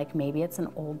seem like maybe it's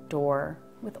an old door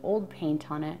with old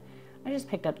paint on it. I just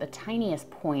picked up the tiniest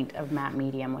point of matte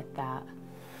medium with that.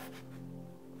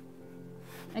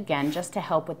 Again, just to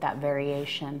help with that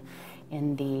variation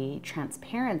in the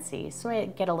transparency, so I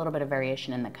get a little bit of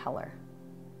variation in the color.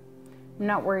 I'm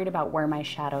not worried about where my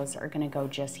shadows are gonna go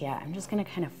just yet. I'm just gonna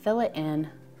kind of fill it in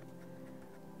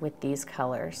with these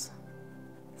colors.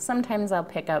 Sometimes I'll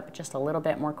pick up just a little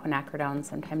bit more quinacridone,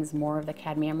 sometimes more of the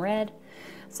cadmium red,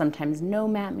 sometimes no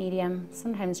matte medium,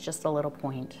 sometimes just a little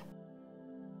point.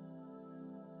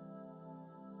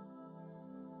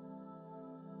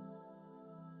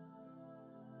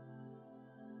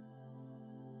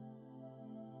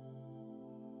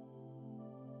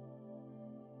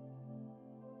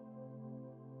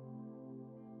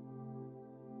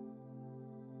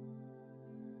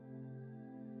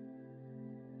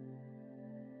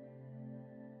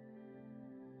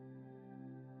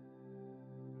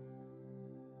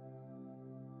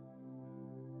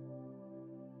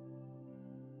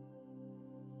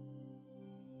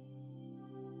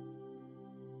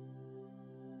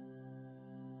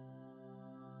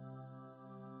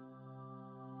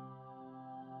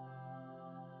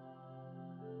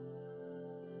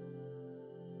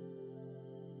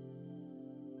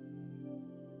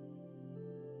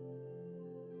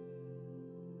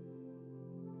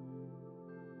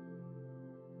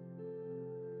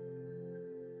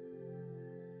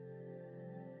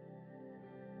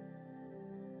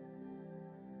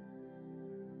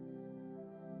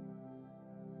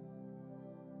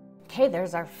 Okay,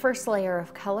 there's our first layer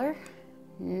of color.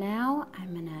 Now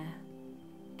I'm gonna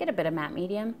get a bit of matte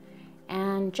medium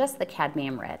and just the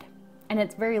cadmium red. And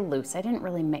it's very loose, I didn't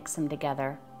really mix them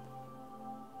together.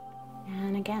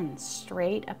 And again,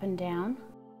 straight up and down.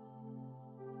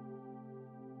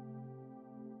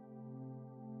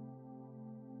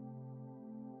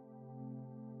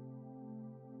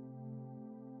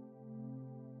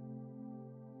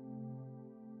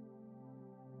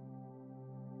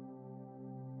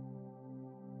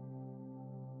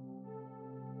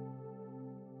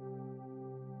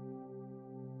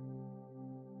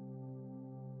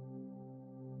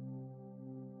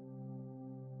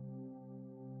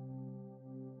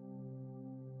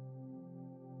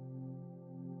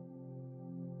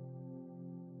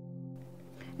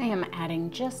 I am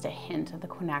adding just a hint of the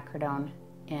quinacridone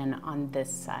in on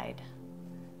this side.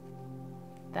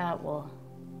 That will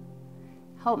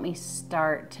help me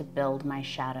start to build my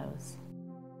shadows.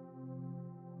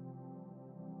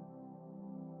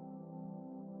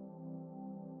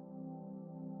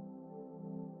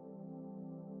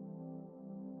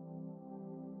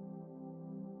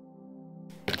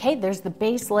 Okay, there's the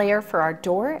base layer for our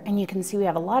door, and you can see we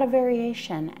have a lot of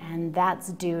variation, and that's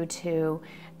due to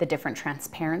the different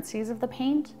transparencies of the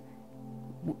paint.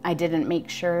 I didn't make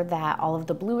sure that all of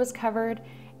the blue was covered,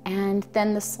 and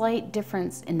then the slight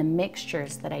difference in the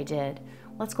mixtures that I did.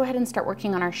 Let's go ahead and start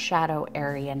working on our shadow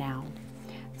area now.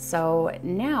 So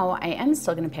now I am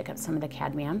still gonna pick up some of the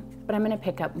cadmium, but I'm gonna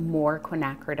pick up more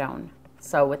quinacridone.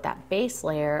 So with that base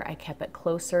layer, I kept it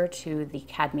closer to the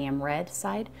cadmium red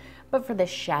side, but for this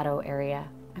shadow area,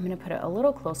 I'm gonna put it a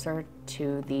little closer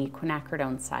to the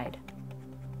quinacridone side.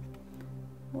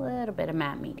 A little bit of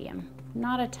matte medium,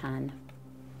 not a ton.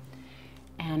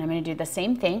 And I'm gonna do the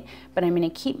same thing, but I'm gonna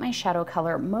keep my shadow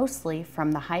color mostly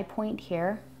from the high point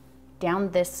here,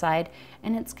 down this side,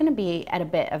 and it's gonna be at a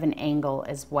bit of an angle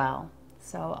as well.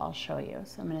 So I'll show you.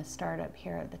 So I'm gonna start up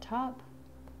here at the top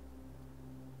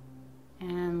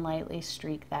and lightly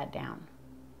streak that down.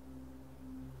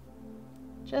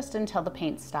 Just until the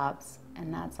paint stops,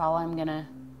 and that's all I'm gonna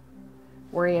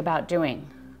worry about doing.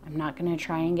 I'm not going to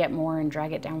try and get more and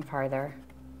drag it down farther.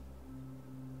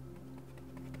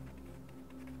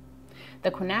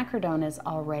 The quinacridone is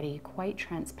already quite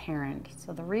transparent,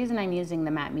 so the reason I'm using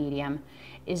the matte medium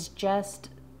is just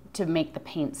to make the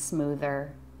paint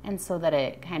smoother and so that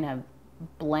it kind of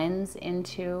blends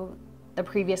into the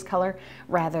previous color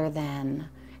rather than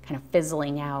kind of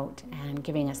fizzling out and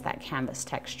giving us that canvas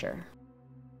texture.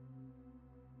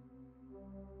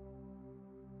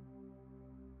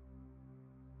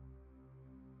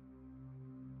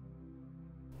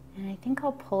 And I think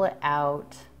I'll pull it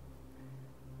out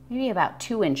maybe about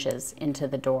 2 inches into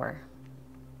the door.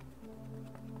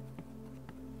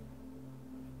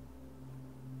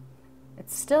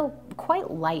 It's still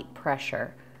quite light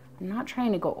pressure. I'm not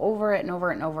trying to go over it and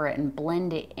over it and over it and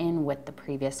blend it in with the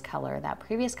previous color. That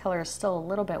previous color is still a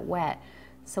little bit wet,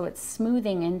 so it's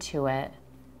smoothing into it.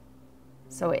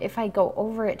 So if I go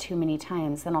over it too many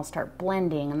times, then I'll start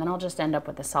blending and then I'll just end up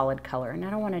with a solid color, and I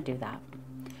don't want to do that.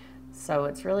 So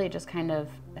it's really just kind of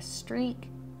a streak,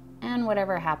 and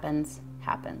whatever happens,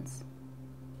 happens.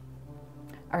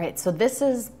 All right, so this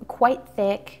is quite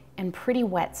thick and pretty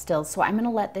wet still, so I'm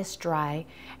gonna let this dry,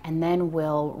 and then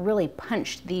we'll really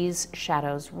punch these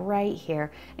shadows right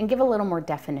here and give a little more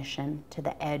definition to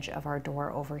the edge of our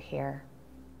door over here.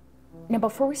 Now,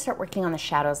 before we start working on the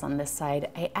shadows on this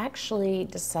side, I actually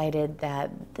decided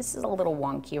that this is a little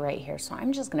wonky right here, so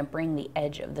I'm just gonna bring the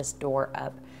edge of this door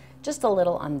up just a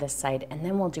little on this side, and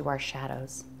then we'll do our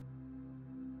shadows.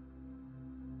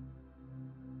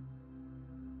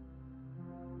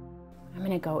 I'm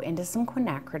going to go into some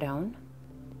quinacridone,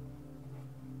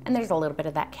 and there's a little bit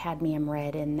of that cadmium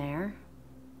red in there.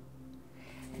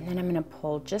 And then I'm going to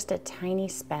pull just a tiny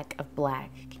speck of black.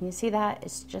 Can you see that?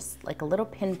 It's just like a little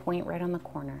pinpoint right on the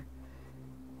corner.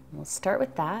 And we'll start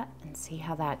with that and see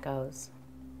how that goes.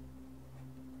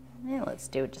 And let's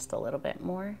do just a little bit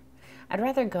more. I'd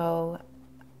rather go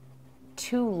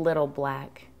too little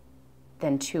black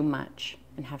than too much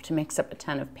and have to mix up a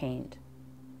ton of paint.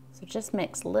 So just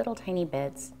mix little tiny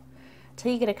bits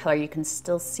until you get a color. You can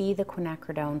still see the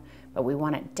quinacridone, but we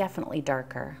want it definitely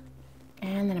darker.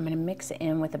 And then I'm going to mix it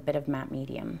in with a bit of matte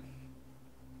medium.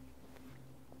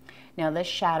 Now this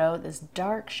shadow, this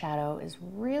dark shadow, is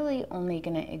really only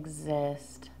going to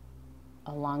exist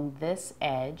along this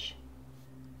edge.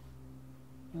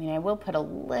 I mean, I will put a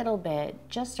little bit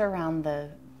just around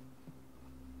the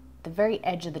very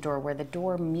edge of the door where the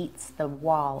door meets the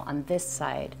wall on this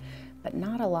side, but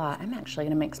not a lot. I'm actually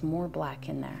going to mix more black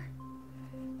in there.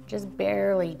 Just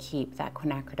barely keep that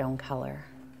quinacridone color.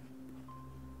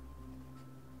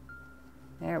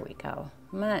 There we go,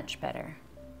 much better.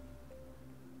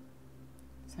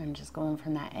 So I'm just going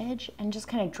from that edge and just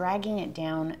kind of dragging it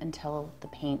down until the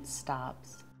paint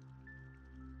stops.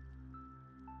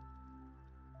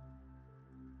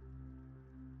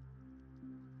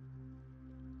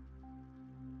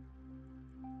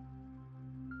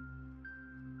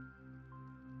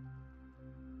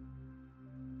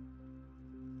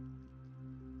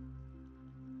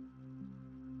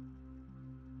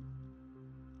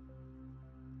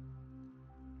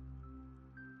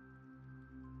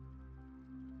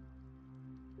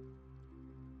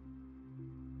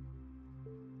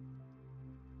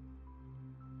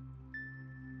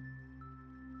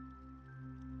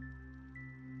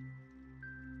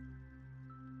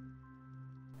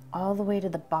 All the way to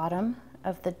the bottom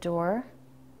of the door,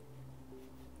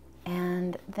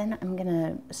 and then I'm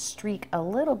gonna streak a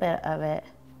little bit of it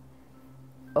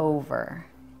over.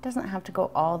 It doesn't have to go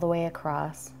all the way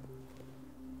across.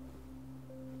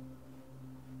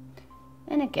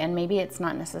 And again, maybe it's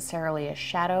not necessarily a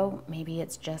shadow, maybe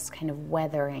it's just kind of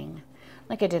weathering,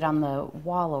 like I did on the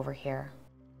wall over here.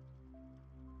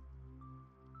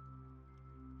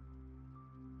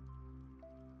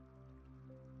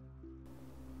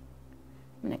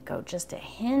 I'm gonna go just a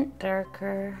hint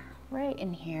darker right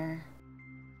in here.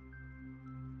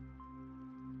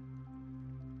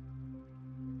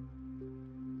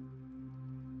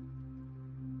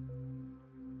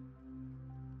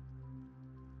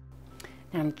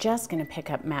 Now I'm just gonna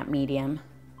pick up matte medium,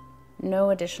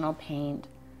 no additional paint,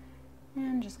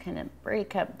 and just kind of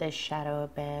break up this shadow a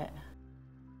bit.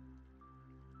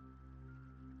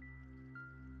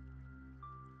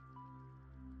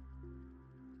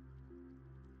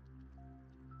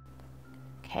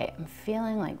 Okay, I'm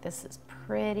feeling like this is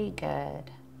pretty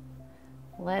good.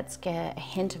 Let's get a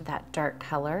hint of that dark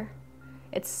color.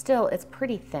 It's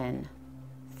pretty thin,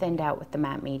 thinned out with the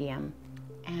matte medium.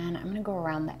 And I'm gonna go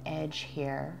around the edge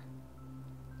here.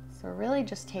 So really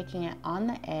just taking it on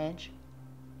the edge,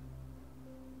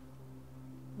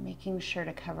 making sure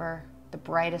to cover the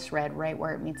brightest red right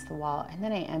where it meets the wall, and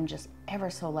then I am just ever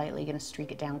so lightly going to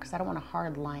streak it down because I don't want a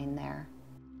hard line there.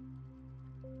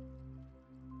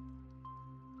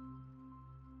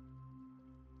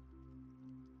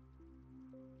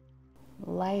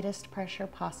 Lightest pressure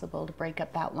possible to break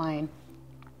up that line.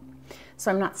 So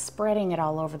I'm not spreading it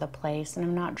all over the place, and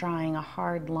I'm not drawing a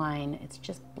hard line. It's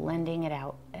just blending it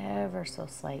out ever so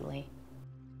slightly.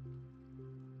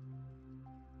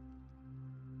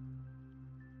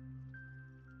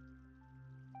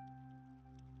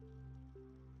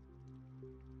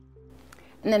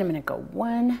 And then I'm going to go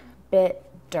one bit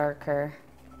darker,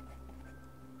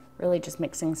 really just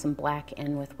mixing some black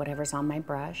in with whatever's on my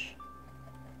brush.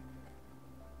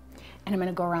 And I'm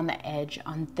going to go around the edge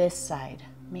on this side.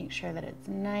 Make sure that it's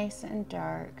nice and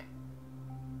dark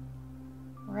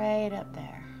right up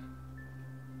there.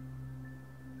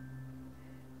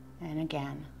 And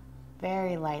again,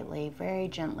 very lightly, very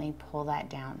gently pull that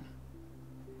down.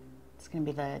 It's going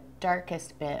to be the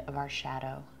darkest bit of our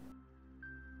shadow.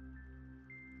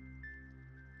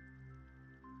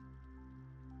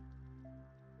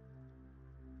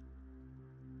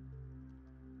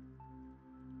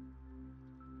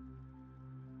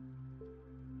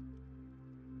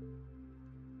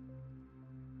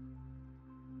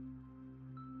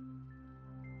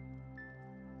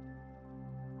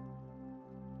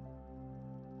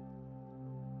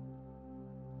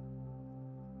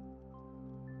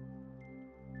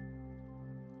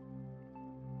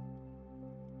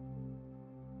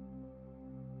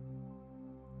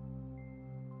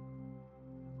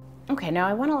 Okay, now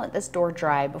I want to let this door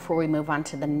dry before we move on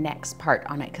to the next part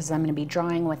on it, because I'm going to be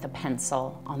drawing with a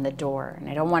pencil on the door and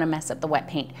I don't want to mess up the wet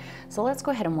paint. So let's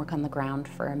go ahead and work on the ground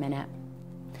for a minute.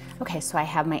 Okay, so I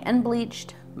have my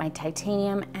unbleached, my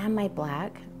titanium, and my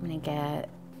black. I'm going to get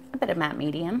a bit of matte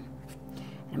medium.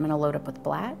 And I'm going to load up with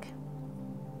black.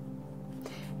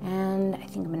 And I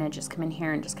think I'm going to just come in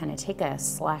here and just kind of take a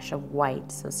slash of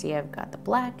white. So see, I've got the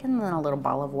black and then a little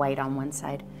ball of white on one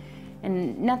side.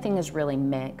 And nothing is really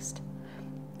mixed.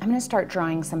 I'm going to start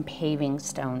drawing some paving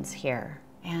stones here,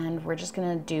 and we're just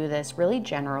going to do this really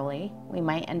generally. We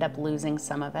might end up losing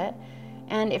some of it,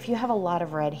 and if you have a lot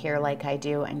of red here like I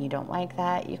do and you don't like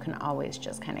that, you can always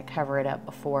just kind of cover it up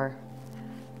before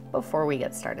we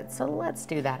get started. So let's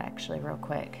do that actually real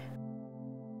quick.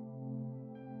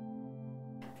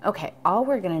 Okay, all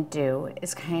we're going to do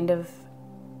is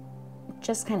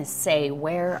just kind of say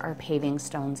where our paving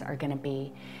stones are going to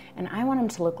be. And I want them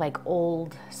to look like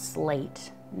old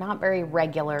slate, not very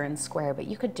regular and square, but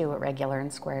you could do it regular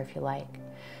and square if you like.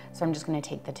 So I'm just going to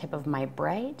take the tip of my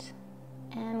bright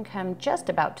and come just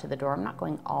about to the door. I'm not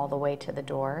going all the way to the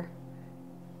door.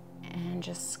 And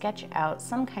just sketch out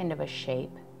some kind of a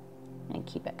shape and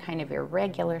keep it kind of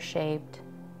irregular shaped.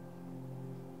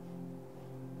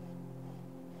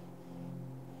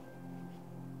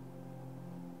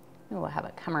 We'll have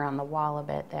it come around the wall a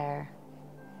bit there.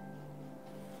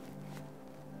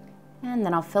 And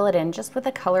then I'll fill it in just with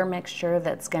a color mixture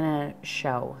that's gonna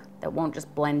show, that won't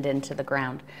just blend into the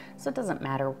ground. So it doesn't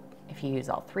matter if you use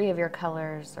all three of your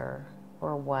colors or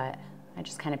what. I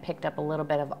just kind of picked up a little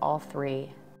bit of all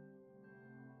three.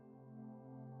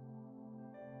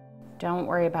 Don't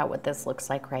worry about what this looks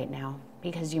like right now,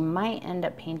 because you might end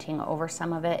up painting over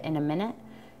some of it in a minute,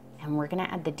 and we're gonna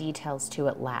add the details to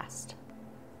it last.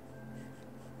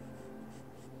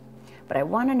 But I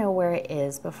want to know where it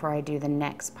is before I do the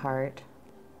next part.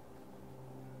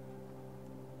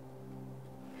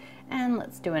 And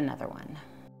let's do another one.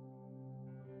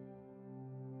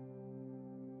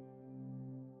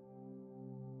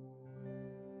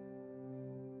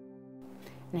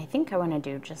 And I think I want to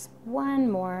do just one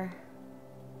more.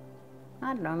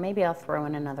 I don't know, maybe I'll throw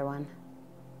in another one.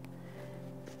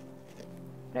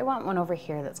 But I want one over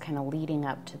here that's kind of leading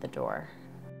up to the door.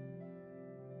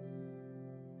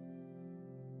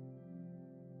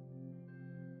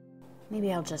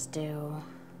 Maybe I'll just do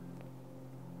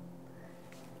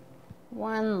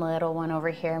one little one over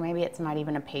here. Maybe it's not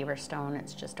even a paver stone,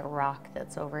 it's just a rock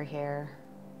that's over here.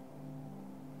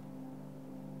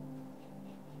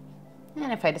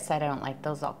 And if I decide I don't like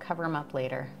those, I'll cover them up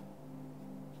later.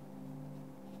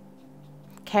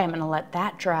 Okay, I'm gonna let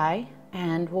that dry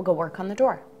and we'll go work on the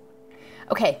door.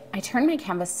 Okay, I turned my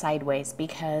canvas sideways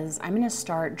because I'm gonna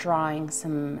start drawing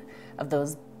some of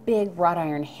those big wrought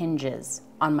iron hinges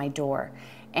on my door,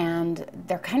 and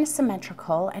they're kind of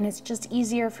symmetrical, and it's just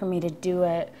easier for me to do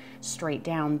it straight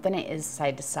down than it is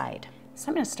side to side. So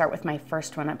I'm going to start with my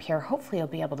first one up here. Hopefully you'll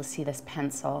be able to see this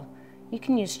pencil. You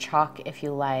can use chalk if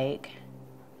you like.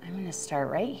 I'm going to start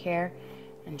right here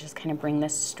and just kind of bring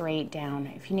this straight down.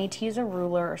 If you need to use a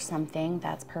ruler or something,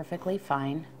 that's perfectly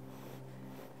fine.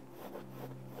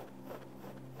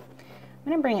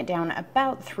 I'm going to bring it down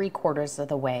about 3/4 of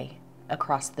the way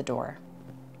across the door.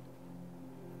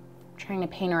 I'm trying to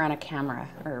paint around a camera,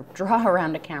 or draw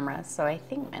around a camera, so I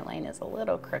think my line is a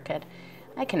little crooked.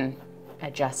 I can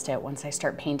adjust it once I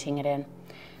start painting it in. And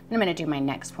I'm going to do my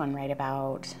next one right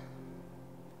about,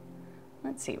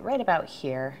 let's see, right about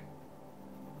here.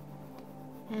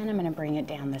 And I'm going to bring it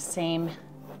down the same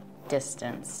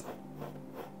distance.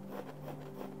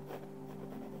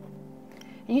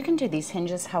 And you can do these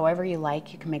hinges however you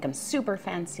like. You can make them super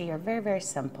fancy or very, very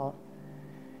simple.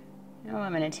 Now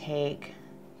I'm going to take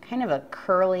kind of a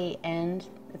curly end.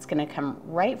 It's going to come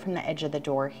right from the edge of the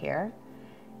door here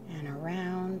and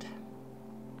around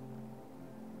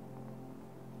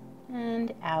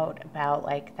and out about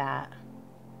like that.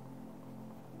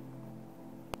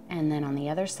 And then on the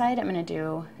other side, I'm going to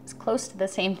do as close to the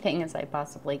same thing as I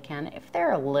possibly can. If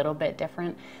they're a little bit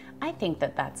different, I think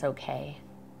that that's okay.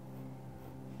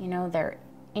 You know, they're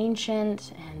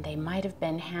ancient and they might have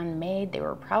been handmade. They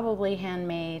were probably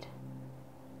handmade.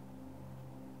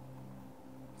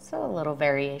 So a little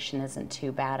variation isn't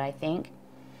too bad, I think.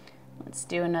 Let's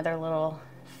do another little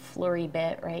flurry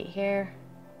bit right here.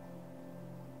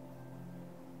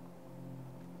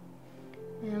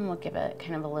 And we'll give it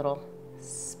kind of a little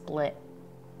split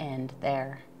end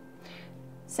there.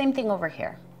 Same thing over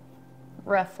here,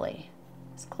 roughly,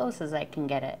 as close as I can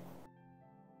get it.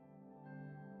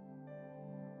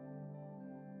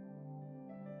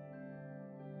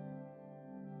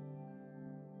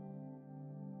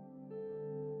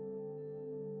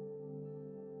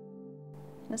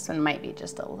 This one might be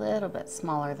just a little bit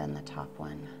smaller than the top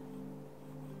one.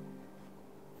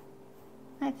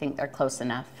 I think they're close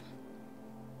enough.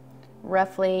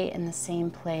 Roughly in the same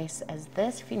place as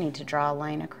this. If you need to draw a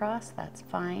line across, that's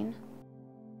fine.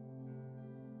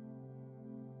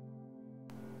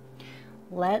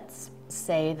 Let's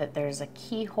say that there's a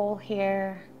keyhole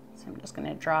here. So I'm just going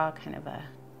to draw kind of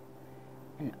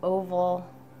an oval.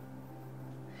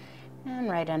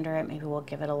 And right under it, maybe we'll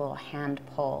give it a little hand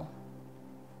pull.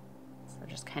 So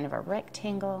just kind of a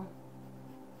rectangle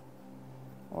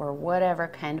or whatever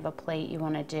kind of a plate you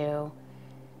want to do.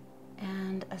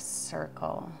 And a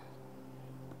circle.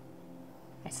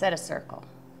 I said a circle,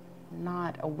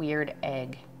 not a weird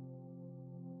egg.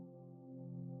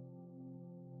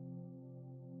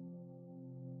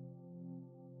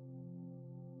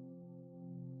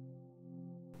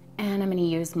 And I'm going to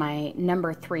use my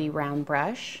number 3 round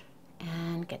brush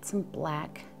and get some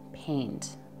black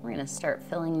paint. We're going to start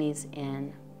filling these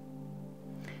in.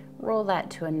 Roll that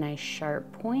to a nice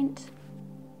sharp point.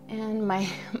 And my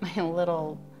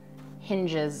little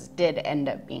hinges did end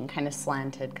up being kind of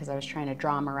slanted because I was trying to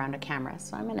draw them around a camera.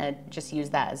 So I'm going to just use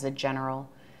that as a general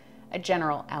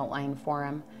outline for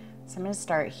them. So I'm going to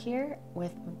start here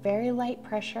with very light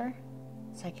pressure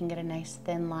so I can get a nice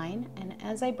thin line. And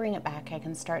as I bring it back, I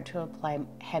can start to apply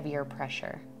heavier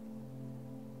pressure.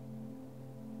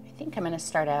 I think I'm going to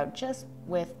start out just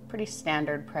with pretty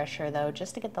standard pressure though,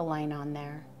 just to get the line on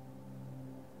there.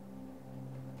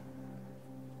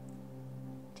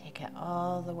 Take it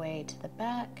all the way to the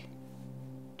back.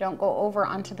 Don't go over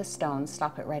onto the stone,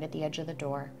 stop it right at the edge of the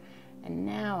door. And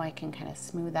now I can kind of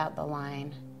smooth out the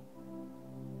line.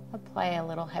 Apply a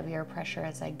little heavier pressure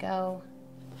as I go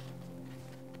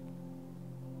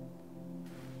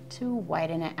to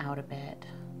widen it out a bit.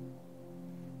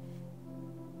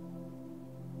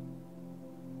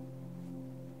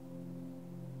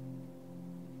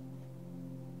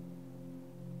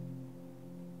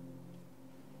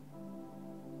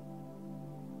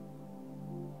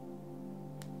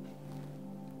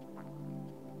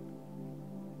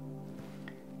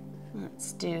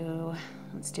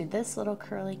 Let's do this little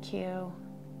curly Q.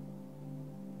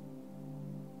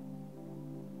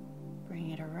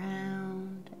 Bring it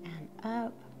around and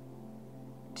up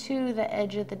to the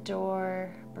edge of the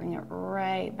door. Bring it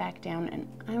right back down, and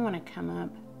I want to come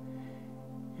up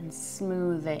and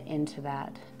smooth it into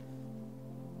that.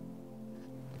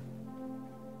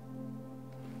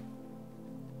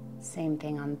 Same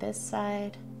thing on this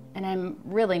side. And I'm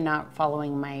really not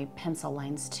following my pencil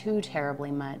lines too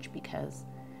terribly much because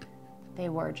they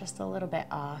were just a little bit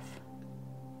off.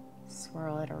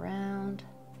 Swirl it around.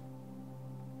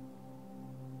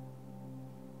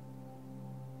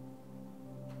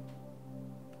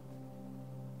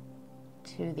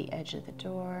 To the edge of the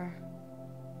door.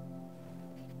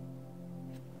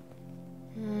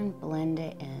 And blend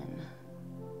it in.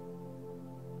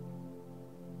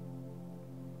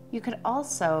 You could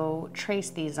also trace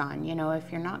these on, you know, if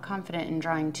you're not confident in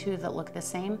drawing two that look the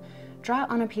same, draw it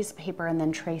on a piece of paper and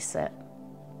then trace it.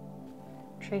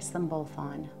 Trace them both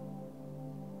on.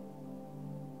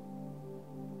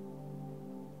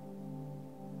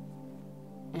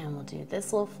 And we'll do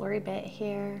this little flurry bit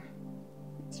here.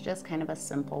 It's just kind of a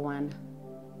simple one.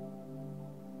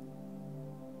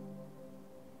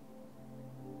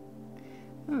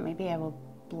 Maybe I will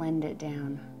blend it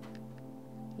down.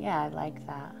 Yeah, I like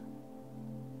that.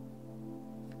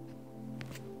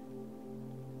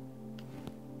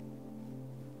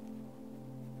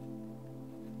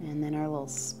 And then our little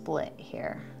split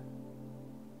here.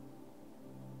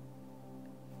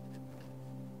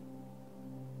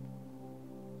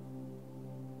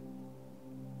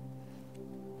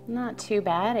 Not too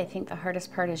bad. I think the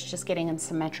hardest part is just getting them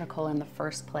symmetrical in the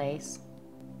first place.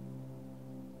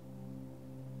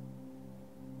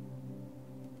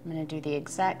 I'm going to do the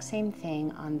exact same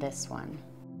thing on this one.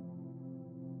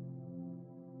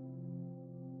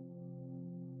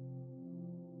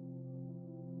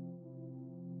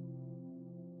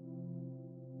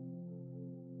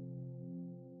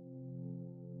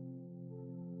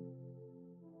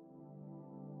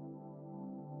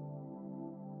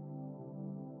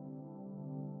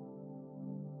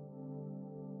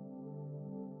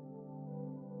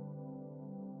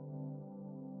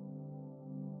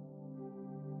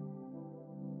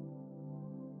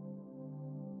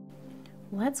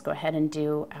 Let's go ahead and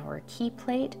do our key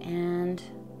plate and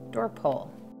door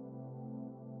pull.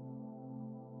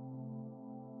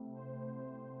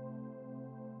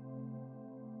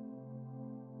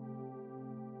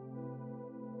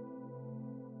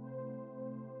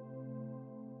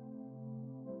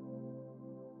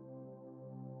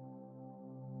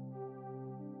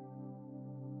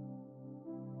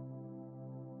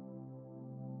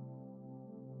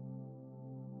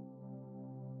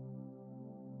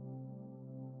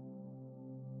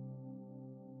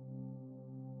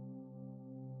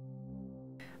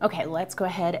 Okay, let's go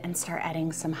ahead and start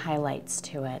adding some highlights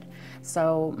to it.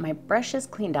 So my brush is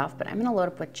cleaned off, but I'm gonna load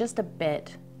up with just a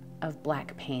bit of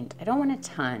black paint. I don't want a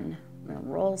ton. I'm gonna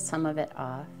roll some of it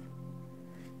off.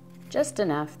 Just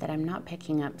enough that I'm not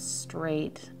picking up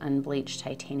straight unbleached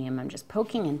titanium. I'm just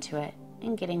poking into it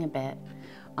and getting a bit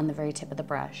on the very tip of the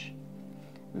brush.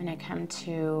 I'm gonna come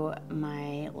to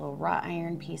my little wrought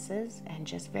iron pieces and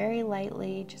just very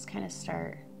lightly just kind of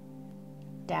start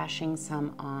dashing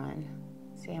some on.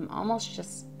 See, I'm almost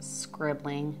just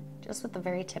scribbling just with the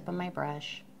very tip of my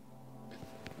brush.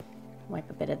 Wipe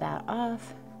a bit of that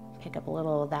off, pick up a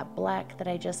little of that black that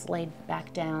I just laid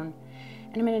back down,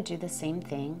 and I'm going to do the same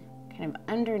thing, kind of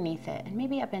underneath it and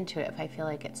maybe up into it if I feel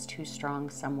like it's too strong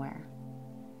somewhere.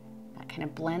 That kind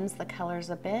of blends the colors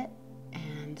a bit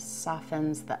and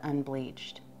softens the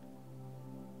unbleached.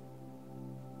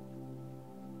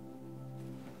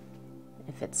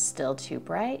 If it's still too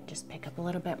bright, just pick up a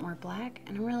little bit more black,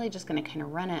 and I'm really just going to kind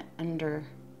of run it under,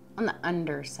 on the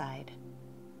underside.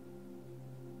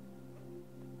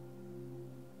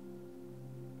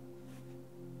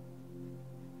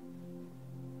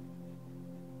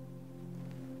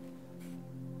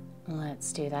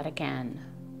 Let's do that again.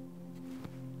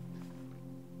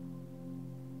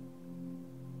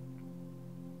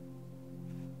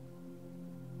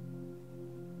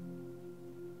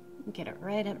 Get it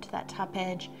right up to that top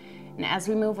edge. And as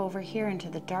we move over here into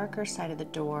the darker side of the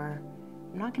door,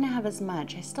 I'm not going to have as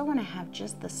much. I still want to have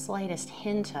just the slightest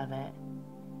hint of it,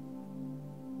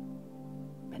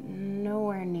 but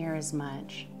nowhere near as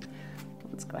much.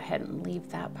 Let's go ahead and leave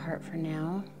that part for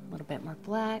now. A little bit more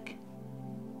black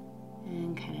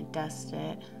and kind of dust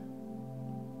it.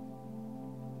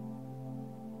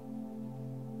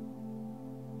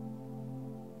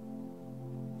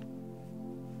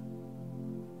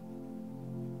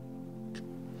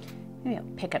 Maybe I'll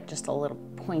pick up just a little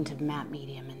point of matte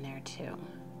medium in there too.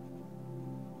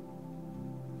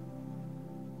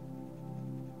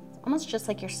 It's almost just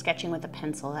like you're sketching with a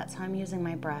pencil. That's how I'm using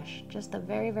my brush, just the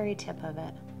very, very tip of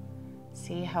it.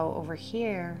 See how over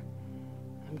here,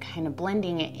 I'm kind of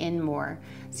blending it in more,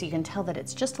 so you can tell that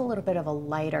it's just a little bit of a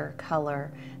lighter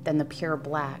color than the pure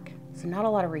black. So not a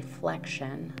lot of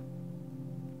reflection.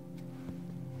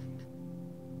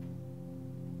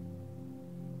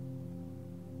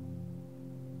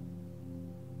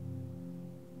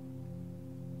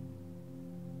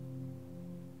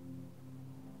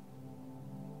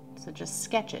 So just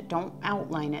sketch it, don't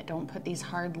outline it, don't put these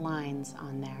hard lines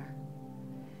on there.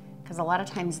 Because a lot of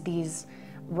times these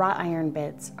wrought iron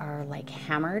bits are like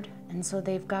hammered, and so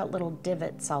they've got little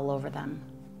divots all over them.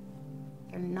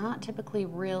 They're not typically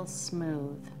real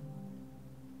smooth.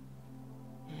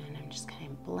 And I'm just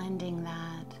kind of blending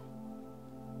that.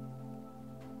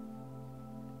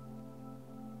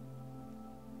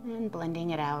 And blending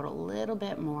it out a little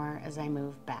bit more as I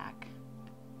move back.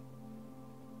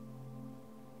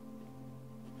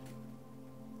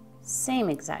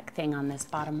 Same exact thing on this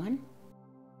bottom one.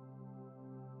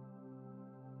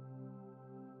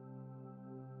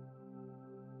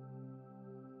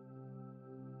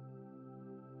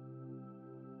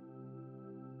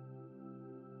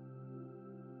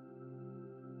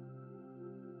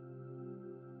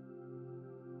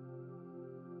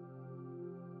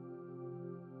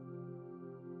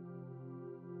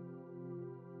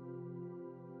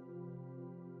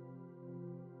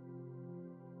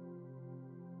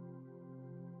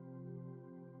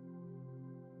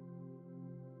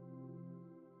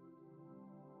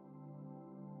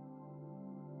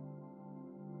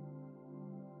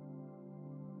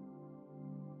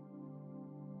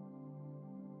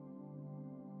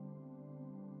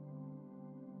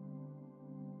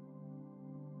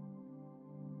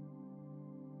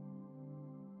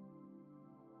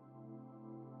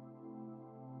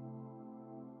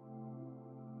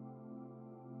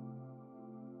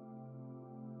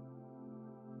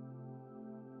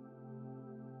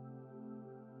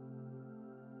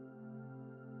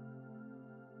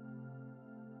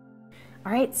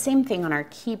 All right, same thing on our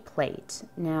key plate.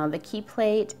 Now the key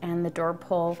plate and the door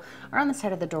pull are on the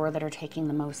side of the door that are taking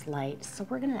the most light, so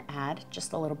we're gonna add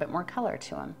just a little bit more color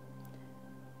to them.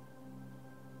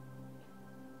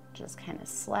 Just kind of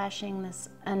slashing this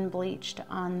unbleached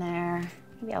on there.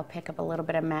 Maybe I'll pick up a little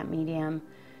bit of matte medium,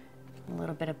 a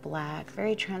little bit of black,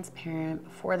 very transparent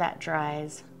before that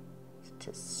dries,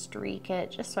 to streak it,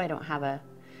 just so I don't have a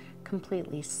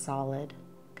completely solid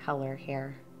color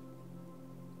here.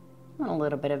 And a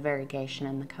little bit of variegation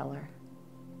in the color.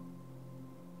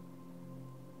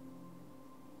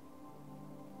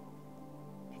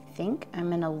 I think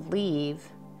I'm gonna leave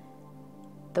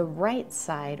the right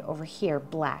side over here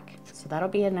black. So that'll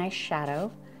be a nice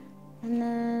shadow. And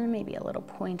then maybe a little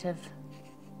point of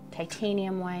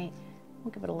titanium white.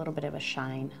 We'll give it a little bit of a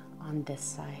shine on this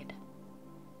side.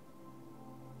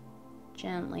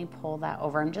 Gently pull that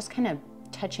over. I'm just kind of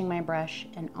touching my brush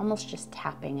and almost just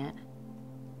tapping it.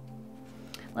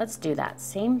 Let's do that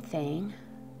same thing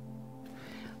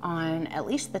on at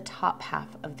least the top half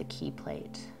of the key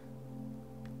plate.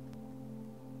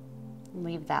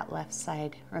 Leave that left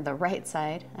side, or the right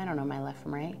side, I don't know my left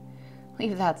from right.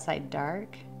 Leave that side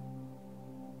dark.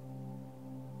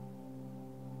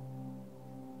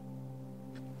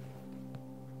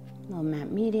 A little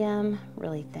matte medium,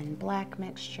 really thin black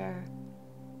mixture.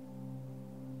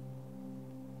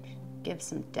 Give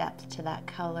some depth to that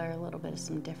color, a little bit of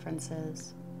some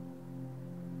differences.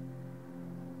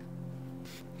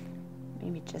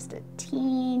 Maybe just a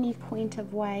teeny point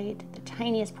of white, the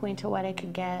tiniest point of white I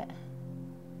could get.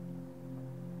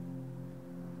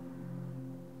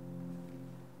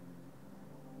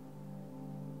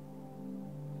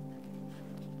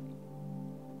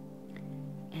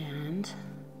 And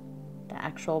the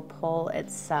actual pull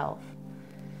itself.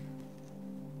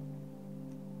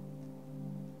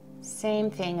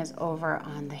 Same thing as over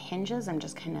on the hinges. I'm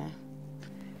just kind of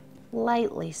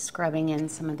lightly scrubbing in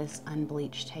some of this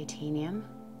unbleached titanium.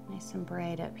 Nice and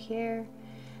bright up here.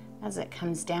 As it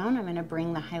comes down, I'm going to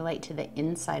bring the highlight to the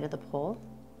inside of the pull.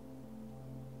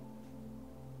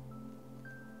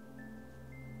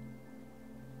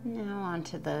 Now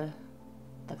onto the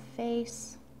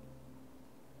face.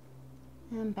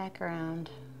 And back around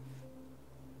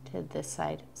to this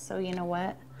side. So you know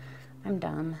what? I'm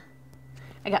done.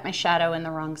 I got my shadow in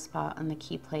the wrong spot on the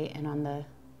key plate and on the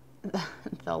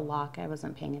lock. I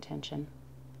wasn't paying attention.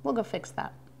 We'll go fix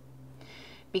that.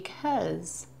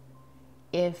 Because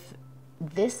if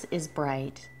this is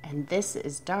bright and this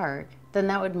is dark, then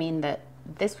that would mean that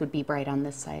this would be bright on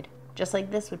this side, just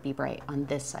like this would be bright on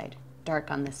this side, dark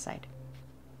on this side.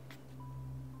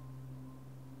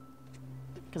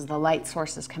 Because the light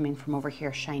source is coming from over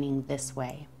here, shining this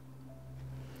way.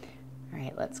 All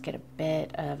right, let's get a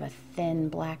bit of a thin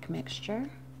black mixture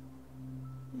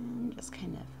and just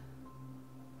kind of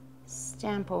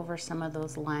stamp over some of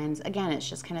those lines. Again, it's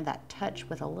just kind of that touch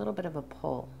with a little bit of a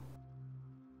pull.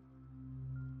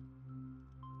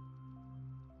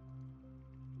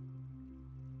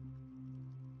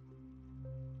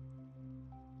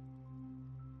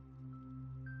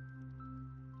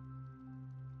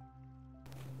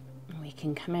 We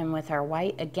can come in with our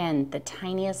white, again, the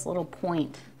tiniest little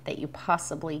point that you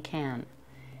possibly can.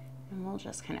 And we'll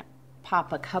just kind of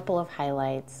pop a couple of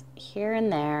highlights here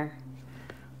and there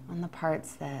on the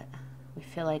parts that we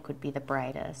feel like would be the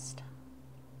brightest.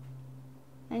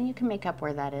 And you can make up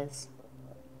where that is.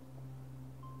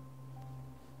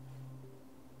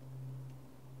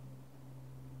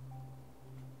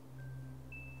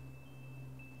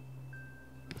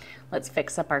 Let's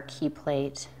fix up our key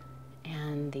plate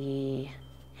and the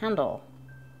handle.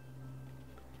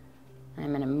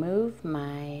 I'm gonna move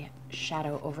my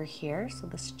shadow over here. So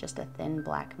this is just a thin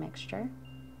black mixture.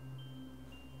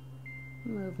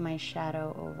 Move my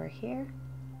shadow over here.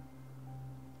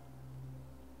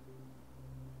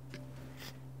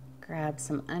 Grab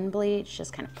some unbleached,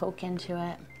 just kind of poke into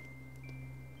it.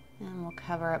 And we'll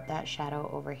cover up that shadow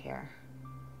over here.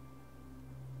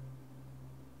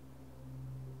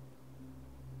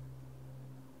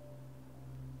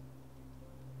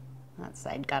 That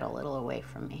side got a little away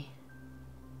from me.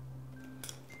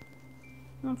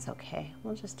 That's okay.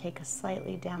 We'll just take a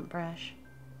slightly damp brush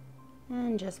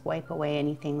and just wipe away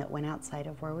anything that went outside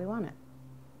of where we want it.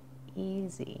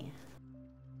 Easy.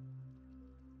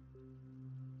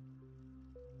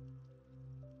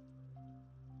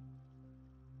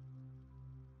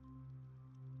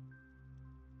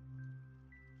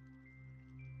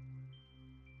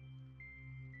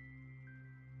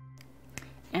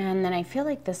 And then I feel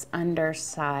like this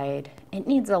underside, it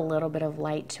needs a little bit of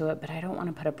light to it, but I don't want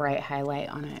to put a bright highlight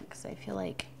on it because I feel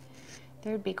like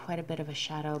there'd be quite a bit of a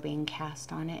shadow being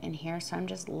cast on it in here. So I'm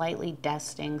just lightly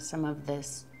dusting some of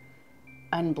this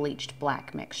unbleached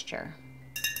black mixture.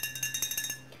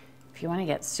 If you want to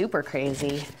get super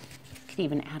crazy, you could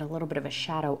even add a little bit of a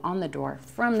shadow on the door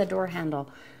from the door handle.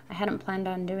 I hadn't planned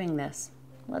on doing this.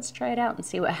 Let's try it out and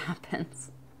see what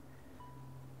happens.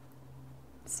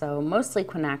 So mostly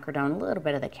quinacridone, a little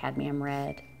bit of the cadmium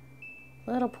red,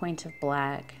 little point of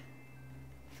black,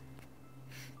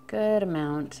 good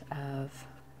amount of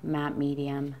matte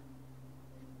medium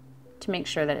to make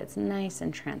sure that it's nice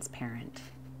and transparent.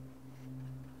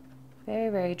 Very,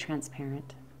 very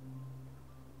transparent.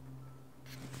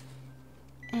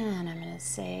 And I'm going to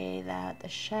say that the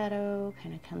shadow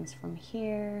kind of comes from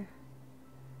here.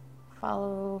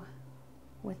 Follow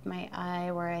with my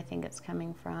eye where I think it's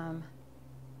coming from.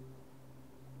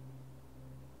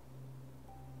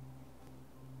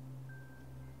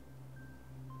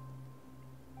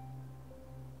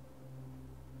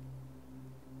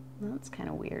 That's kind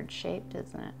of weird shaped,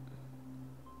 isn't it?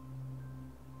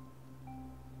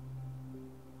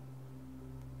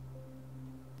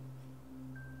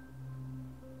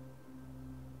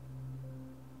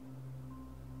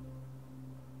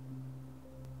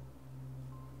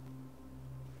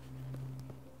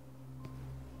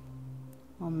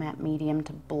 Well, matte medium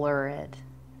to blur it.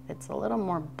 If it's a little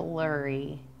more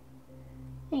blurry,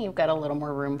 then you've got a little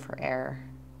more room for error.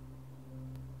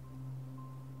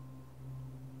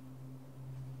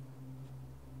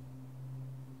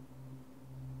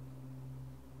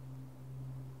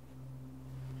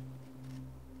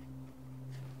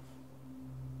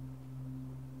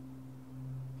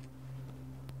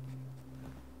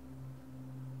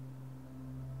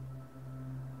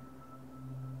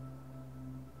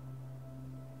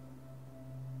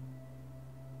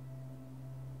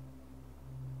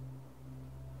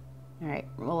 All right,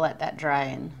 we'll let that dry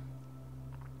and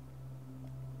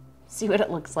see what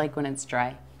it looks like when it's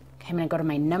dry. Okay, I'm gonna go to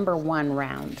my number 1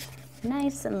 round.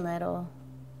 Nice and little.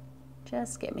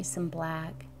 Just get me some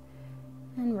black.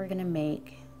 And we're gonna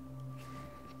make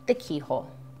the keyhole.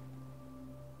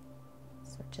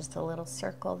 So just a little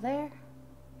circle there.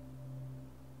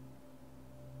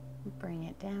 Bring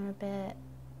it down a bit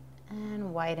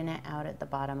and widen it out at the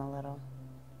bottom a little.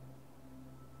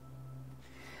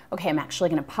 Okay, I'm actually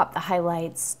gonna pop the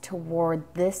highlights toward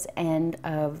this end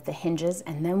of the hinges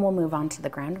and then we'll move on to the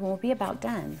ground and we'll be about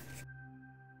done.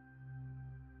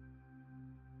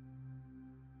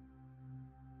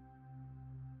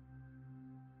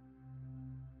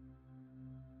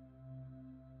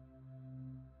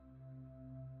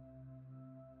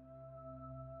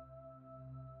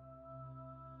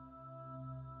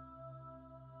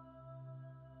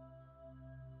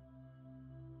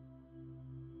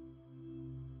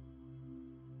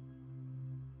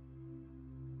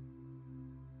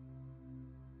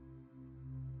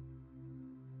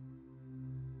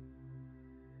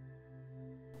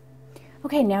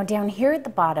 Okay, now down here at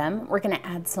the bottom, we're gonna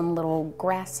add some little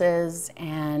grasses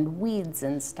and weeds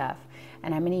and stuff.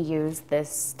 And I'm gonna use this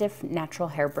stiff natural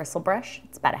hair bristle brush.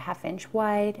 It's about a 1/2 inch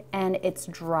wide and it's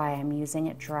dry. I'm using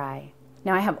it dry.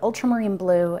 Now I have ultramarine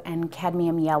blue and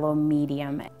cadmium yellow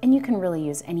medium, and you can really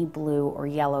use any blue or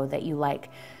yellow that you like.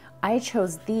 I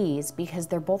chose these because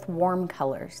they're both warm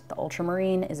colors. The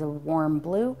ultramarine is a warm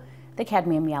blue, the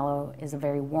cadmium yellow is a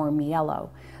very warm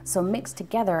yellow. So mixed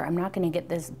together, I'm not gonna get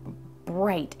this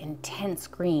bright, intense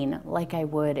green like I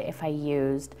would if I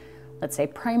used, let's say,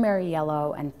 primary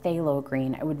yellow and phthalo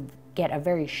green. I would get a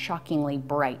very shockingly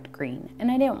bright green,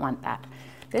 and I didn't want that.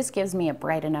 This gives me a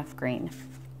bright enough green.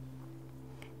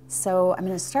 So I'm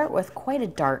going to start with quite a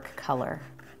dark color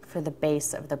for the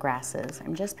base of the grasses.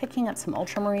 I'm just picking up some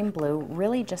ultramarine blue,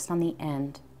 really just on the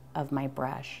end of my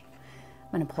brush.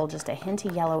 I'm gonna pull just a hint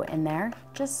of yellow in there,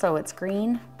 just so it's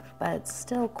green, but it's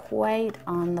still quite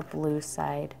on the blue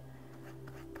side.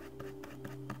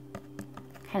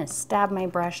 Kind of stab my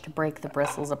brush to break the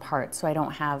bristles apart so I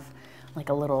don't have like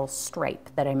a little stripe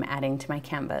that I'm adding to my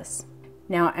canvas.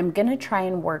 Now I'm gonna try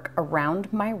and work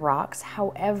around my rocks.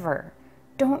 However,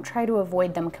 don't try to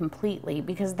avoid them completely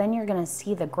because then you're gonna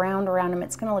see the ground around them.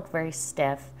 It's gonna look very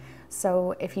stiff.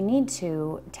 So if you need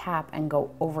to tap and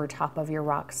go over top of your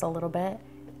rocks a little bit,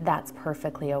 that's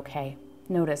perfectly okay.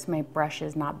 Notice my brush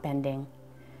is not bending.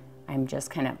 I'm just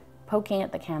kind of poking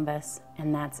at the canvas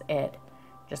and that's it.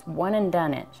 Just one and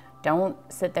done it. Don't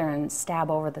sit there and stab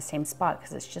over the same spot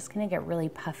because it's just gonna get really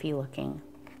puffy looking.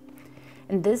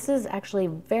 And this is actually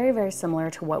very, very similar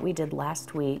to what we did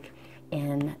last week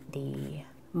in the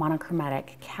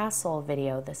monochromatic castle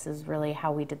video. This is really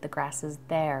how we did the grasses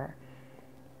there.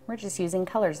 We're just using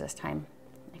colors this time.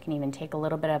 I can even take a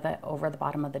little bit of it over the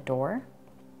bottom of the door.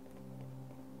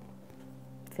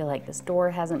 I feel like this door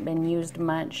hasn't been used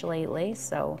much lately,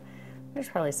 so there's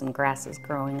probably some grasses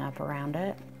growing up around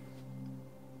it.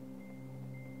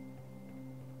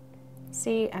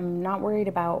 See, I'm not worried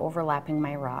about overlapping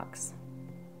my rocks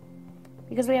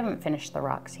because we haven't finished the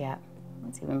rocks yet.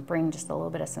 Let's even bring just a little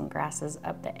bit of some grasses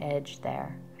up the edge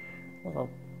there. Little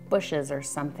bushes or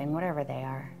something, whatever they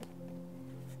are.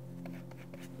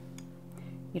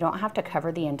 You don't have to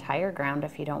cover the entire ground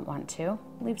if you don't want to.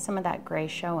 Leave some of that gray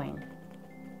showing.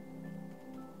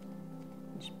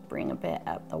 Just bring a bit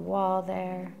up the wall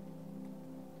there.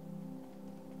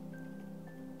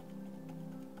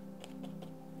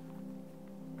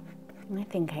 I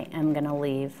think I am gonna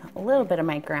leave a little bit of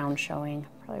my ground showing,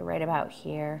 probably right about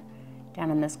here,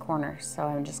 down in this corner. So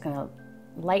I'm just gonna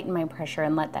lighten my pressure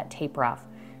and let that taper off.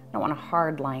 I don't want a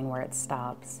hard line where it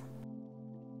stops.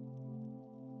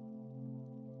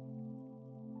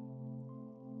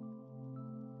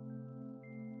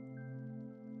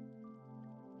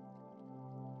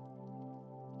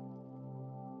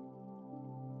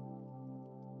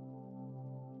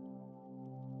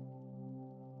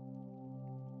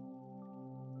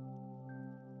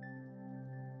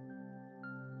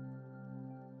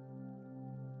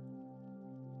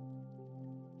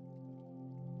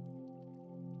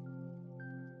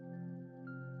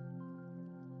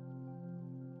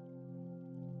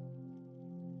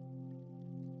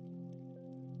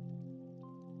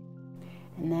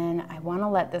 And then I want to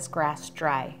let this grass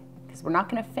dry because we're not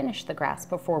going to finish the grass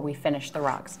before we finish the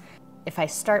rocks. If I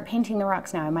start painting the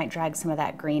rocks now, I might drag some of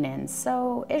that green in,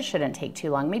 so it shouldn't take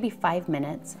too long, maybe 5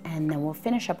 minutes, and then we'll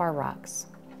finish up our rocks.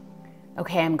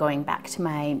 Okay, I'm going back to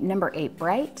my number 8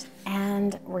 bright,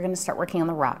 and we're going to start working on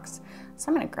the rocks. So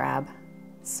I'm going to grab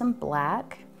some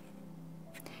black,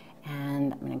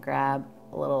 and I'm going to grab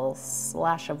a little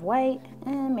slash of white,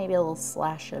 and maybe a little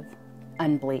slash of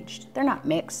unbleached. They're not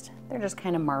mixed, they're just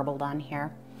kind of marbled on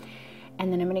here.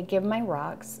 And then I'm going to give my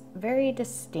rocks very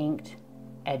distinct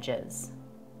edges.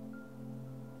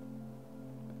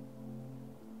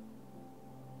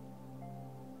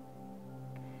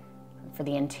 For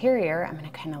the interior, I'm going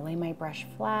to kind of lay my brush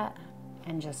flat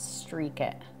and just streak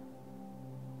it.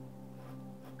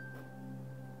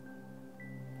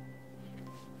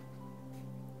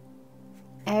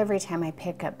 Every time I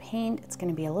pick up paint, it's going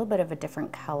to be a little bit of a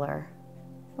different color.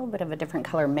 A little bit of a different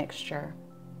color mixture.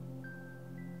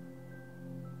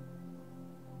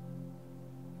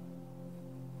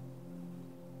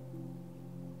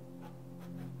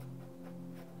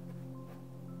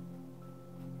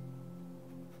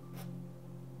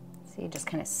 So you're just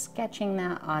kind of sketching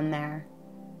that on there.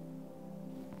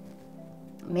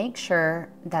 Make sure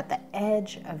that the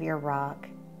edge of your rock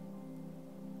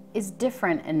is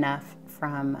different enough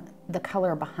from the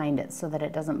color behind it so that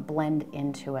it doesn't blend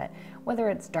into it. Whether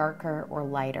it's darker or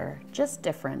lighter, just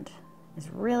different is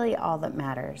really all that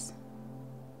matters.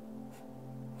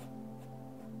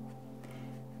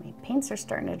 My paints are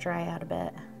starting to dry out a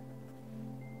bit.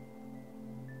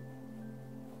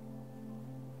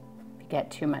 If you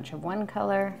get too much of one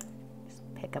color, just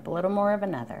pick up a little more of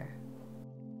another.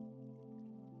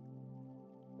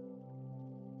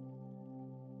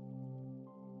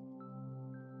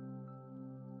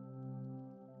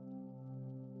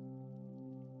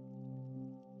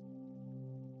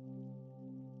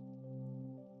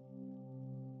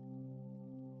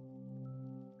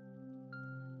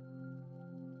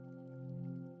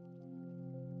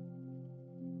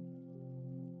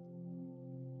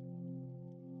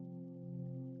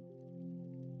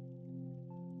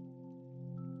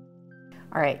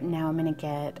 All right, now I'm gonna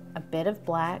get a bit of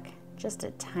black just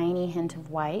a tiny hint of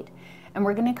white, and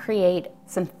we're going to create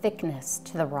some thickness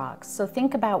to the rocks. So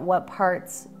think about what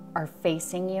parts are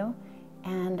facing you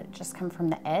and just come from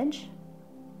the edge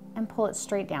and pull it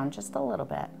straight down just a little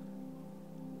bit.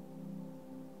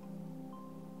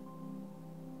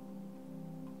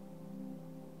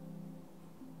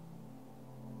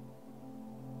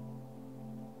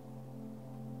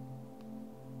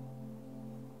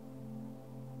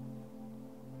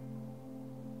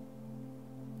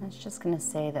 It's just going to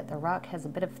say that the rock has a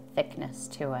bit of thickness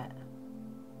to it.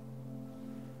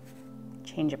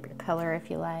 Change up your color if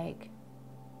you like.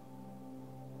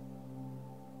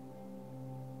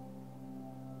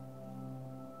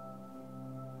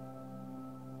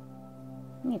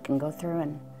 You can go through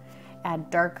and add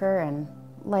darker and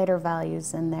lighter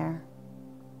values in there.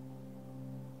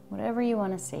 Whatever you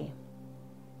want to see.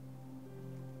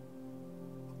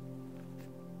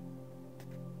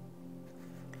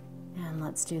 And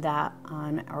let's do that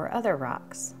on our other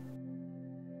rocks.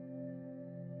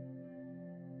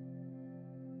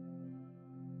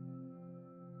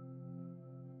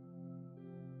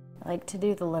 I like to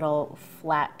do the little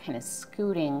flat kind of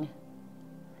scooting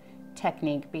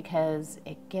technique because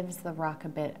it gives the rock a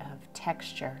bit of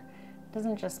texture. It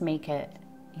doesn't just make it,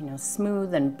 you know,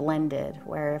 smooth and blended,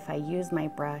 where if I use my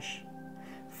brush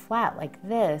flat like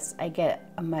this, I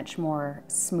get a much more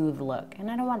smooth look. And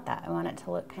I don't want that. I want it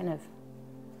to look kind of,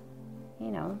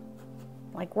 you know,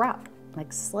 like rock,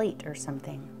 like slate or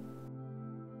something.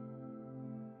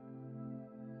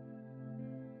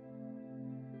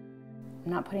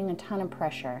 I'm not putting a ton of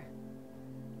pressure.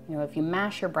 You know, if you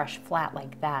mash your brush flat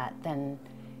like that, then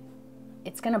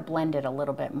it's going to blend it a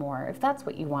little bit more. If that's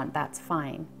what you want, that's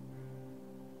fine.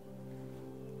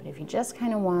 But if you just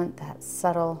kind of want that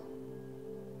subtle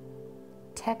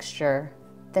texture,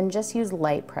 then just use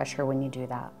light pressure when you do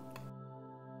that.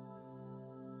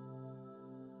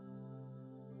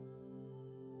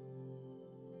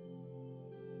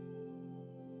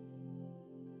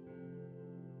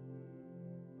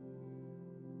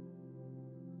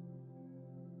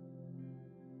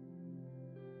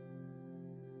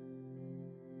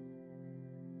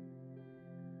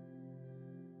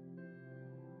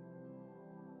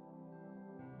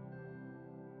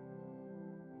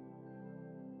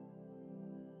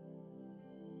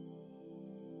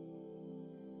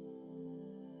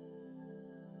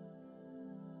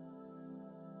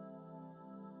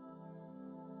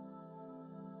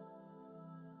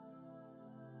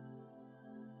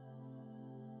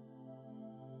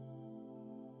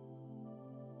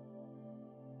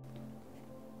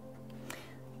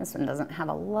 This one doesn't have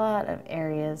a lot of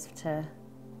areas to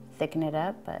thicken it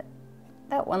up, but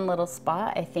that one little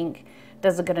spot I think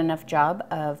does a good enough job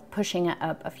of pushing it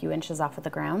up a few inches off of the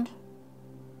ground.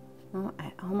 Oh,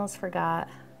 I almost forgot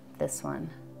this one.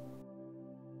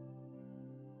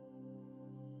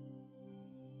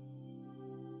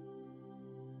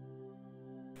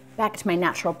 Back to my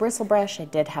natural bristle brush. I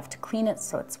did have to clean it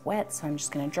so it's wet, so I'm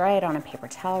just gonna dry it on a paper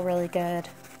towel really good.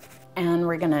 And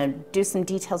we're gonna do some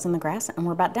details in the grass and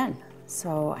we're about done.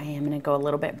 So I am gonna go a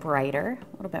little bit brighter,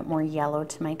 a little bit more yellow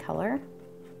to my color.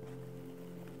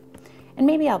 And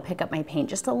maybe I'll pick up my paint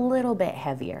just a little bit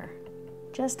heavier,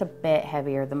 just a bit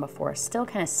heavier than before, still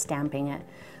kind of stamping it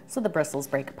so the bristles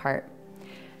break apart.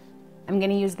 I'm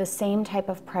gonna use the same type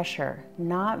of pressure,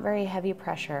 not very heavy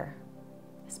pressure,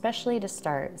 especially to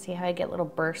start. See how I get little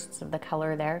bursts of the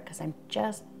color there? Because I'm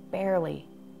just barely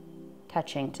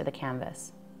touching to the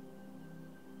canvas.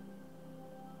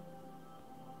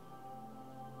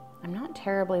 I'm not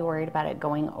terribly worried about it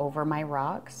going over my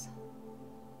rocks.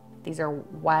 These are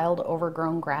wild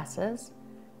overgrown grasses.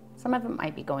 Some of it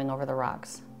might be going over the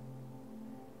rocks.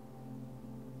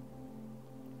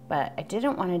 But I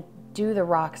didn't want to do the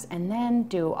rocks and then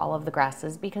do all of the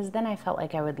grasses because then I felt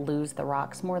like I would lose the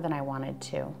rocks more than I wanted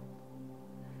to.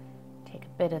 Take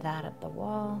a bit of that up the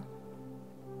wall.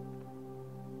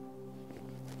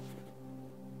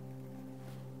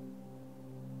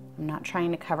 I'm not trying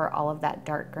to cover all of that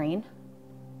dark green.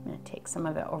 I'm going to take some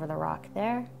of it over the rock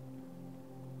there.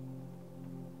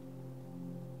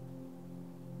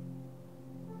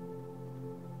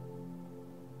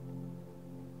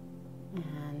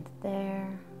 And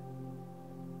there.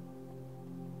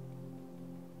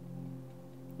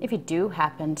 If you do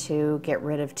happen to get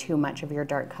rid of too much of your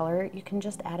dark color, you can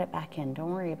just add it back in.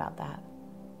 Don't worry about that.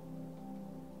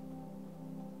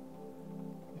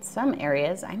 Some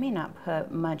areas I may not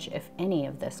put much, if any,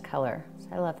 of this color. So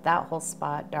I left that whole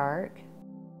spot dark.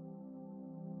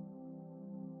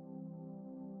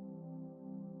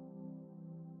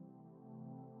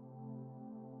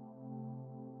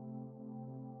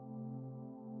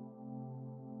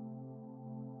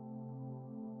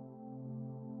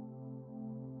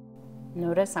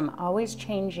 Notice I'm always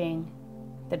changing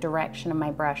the direction of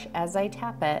my brush as I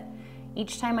tap it.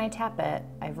 Each time I tap it,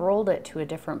 I've rolled it to a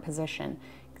different position,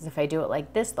 because if I do it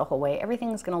like this the whole way,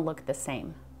 everything's going to look the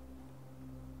same.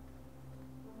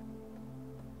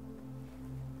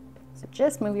 So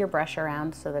just move your brush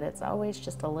around so that it's always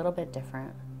just a little bit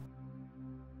different.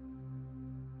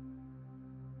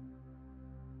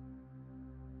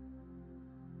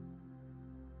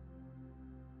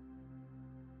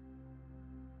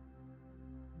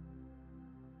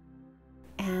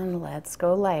 And let's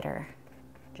go lighter.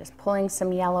 Just pulling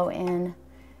some yellow in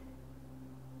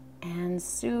and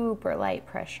super light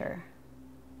pressure.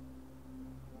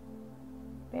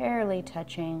 Barely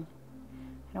touching.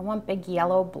 I don't want big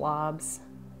yellow blobs.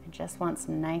 I just want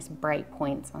some nice bright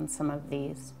points on some of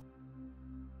these.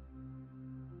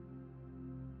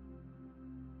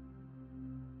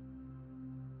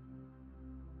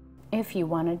 If you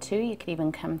wanted to, you could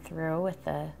even come through with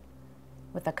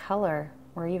a color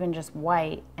or even just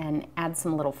white and add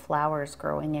some little flowers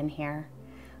growing in here.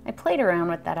 I played around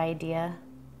with that idea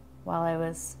while I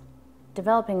was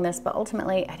developing this, but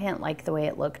ultimately I didn't like the way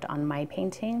it looked on my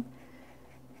painting,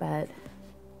 but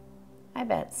I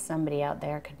bet somebody out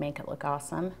there could make it look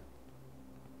awesome.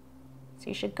 So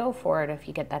you should go for it if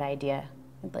you get that idea.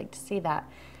 I'd like to see that.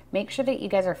 Make sure that you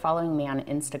guys are following me on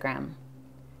Instagram,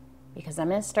 because I'm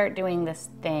gonna start doing this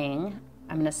thing.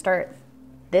 I'm gonna start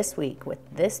this week with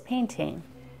this painting.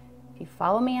 If you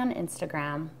follow me on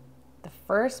Instagram, the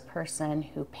first person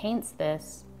who paints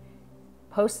this,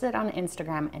 posts it on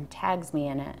Instagram and tags me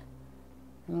in it,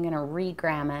 I'm gonna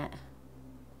regram it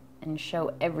and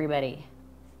show everybody.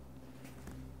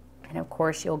 And of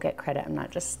course you'll get credit. I'm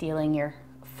not just stealing your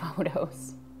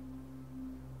photos.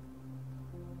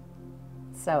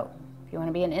 So if you want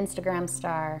to be an Instagram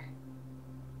star,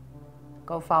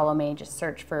 go follow me. Just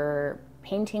search for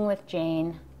Painting with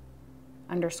Jane,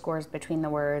 underscores between the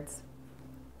words.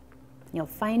 You'll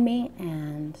find me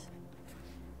and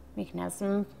we can have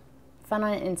some fun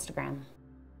on Instagram.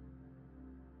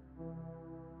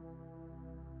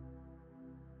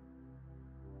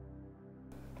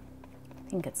 I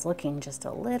think it's looking just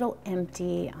a little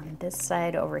empty on this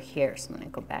side over here, so I'm going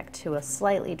to go back to a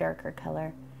slightly darker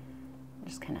color.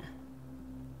 Just kind of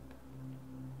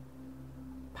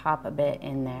pop a bit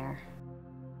in there.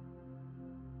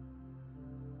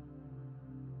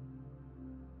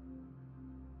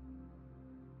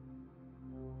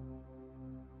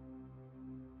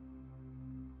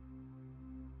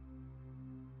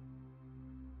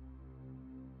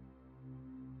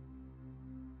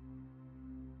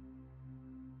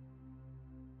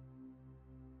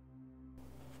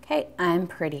 Okay, I'm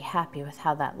pretty happy with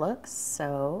how that looks,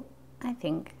 so I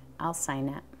think I'll sign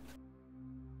it.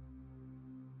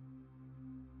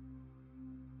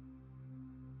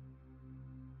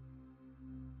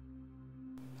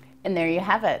 And there you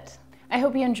have it. I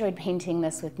hope you enjoyed painting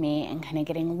this with me and kind of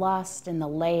getting lost in the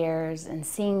layers and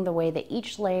seeing the way that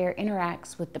each layer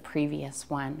interacts with the previous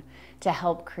one to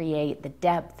help create the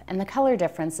depth and the color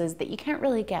differences that you can't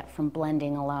really get from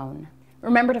blending alone.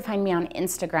 Remember to find me on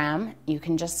Instagram. You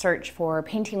can just search for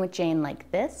Painting with Jane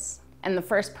like this. And the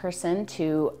first person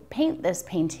to paint this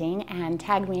painting and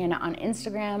tag me in on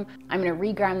Instagram, I'm gonna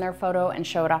regram their photo and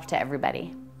show it off to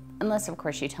everybody. Unless, of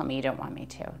course, you tell me you don't want me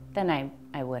to. Then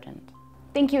I wouldn't.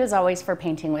 Thank you as always for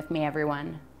painting with me,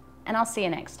 everyone. And I'll see you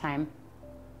next time.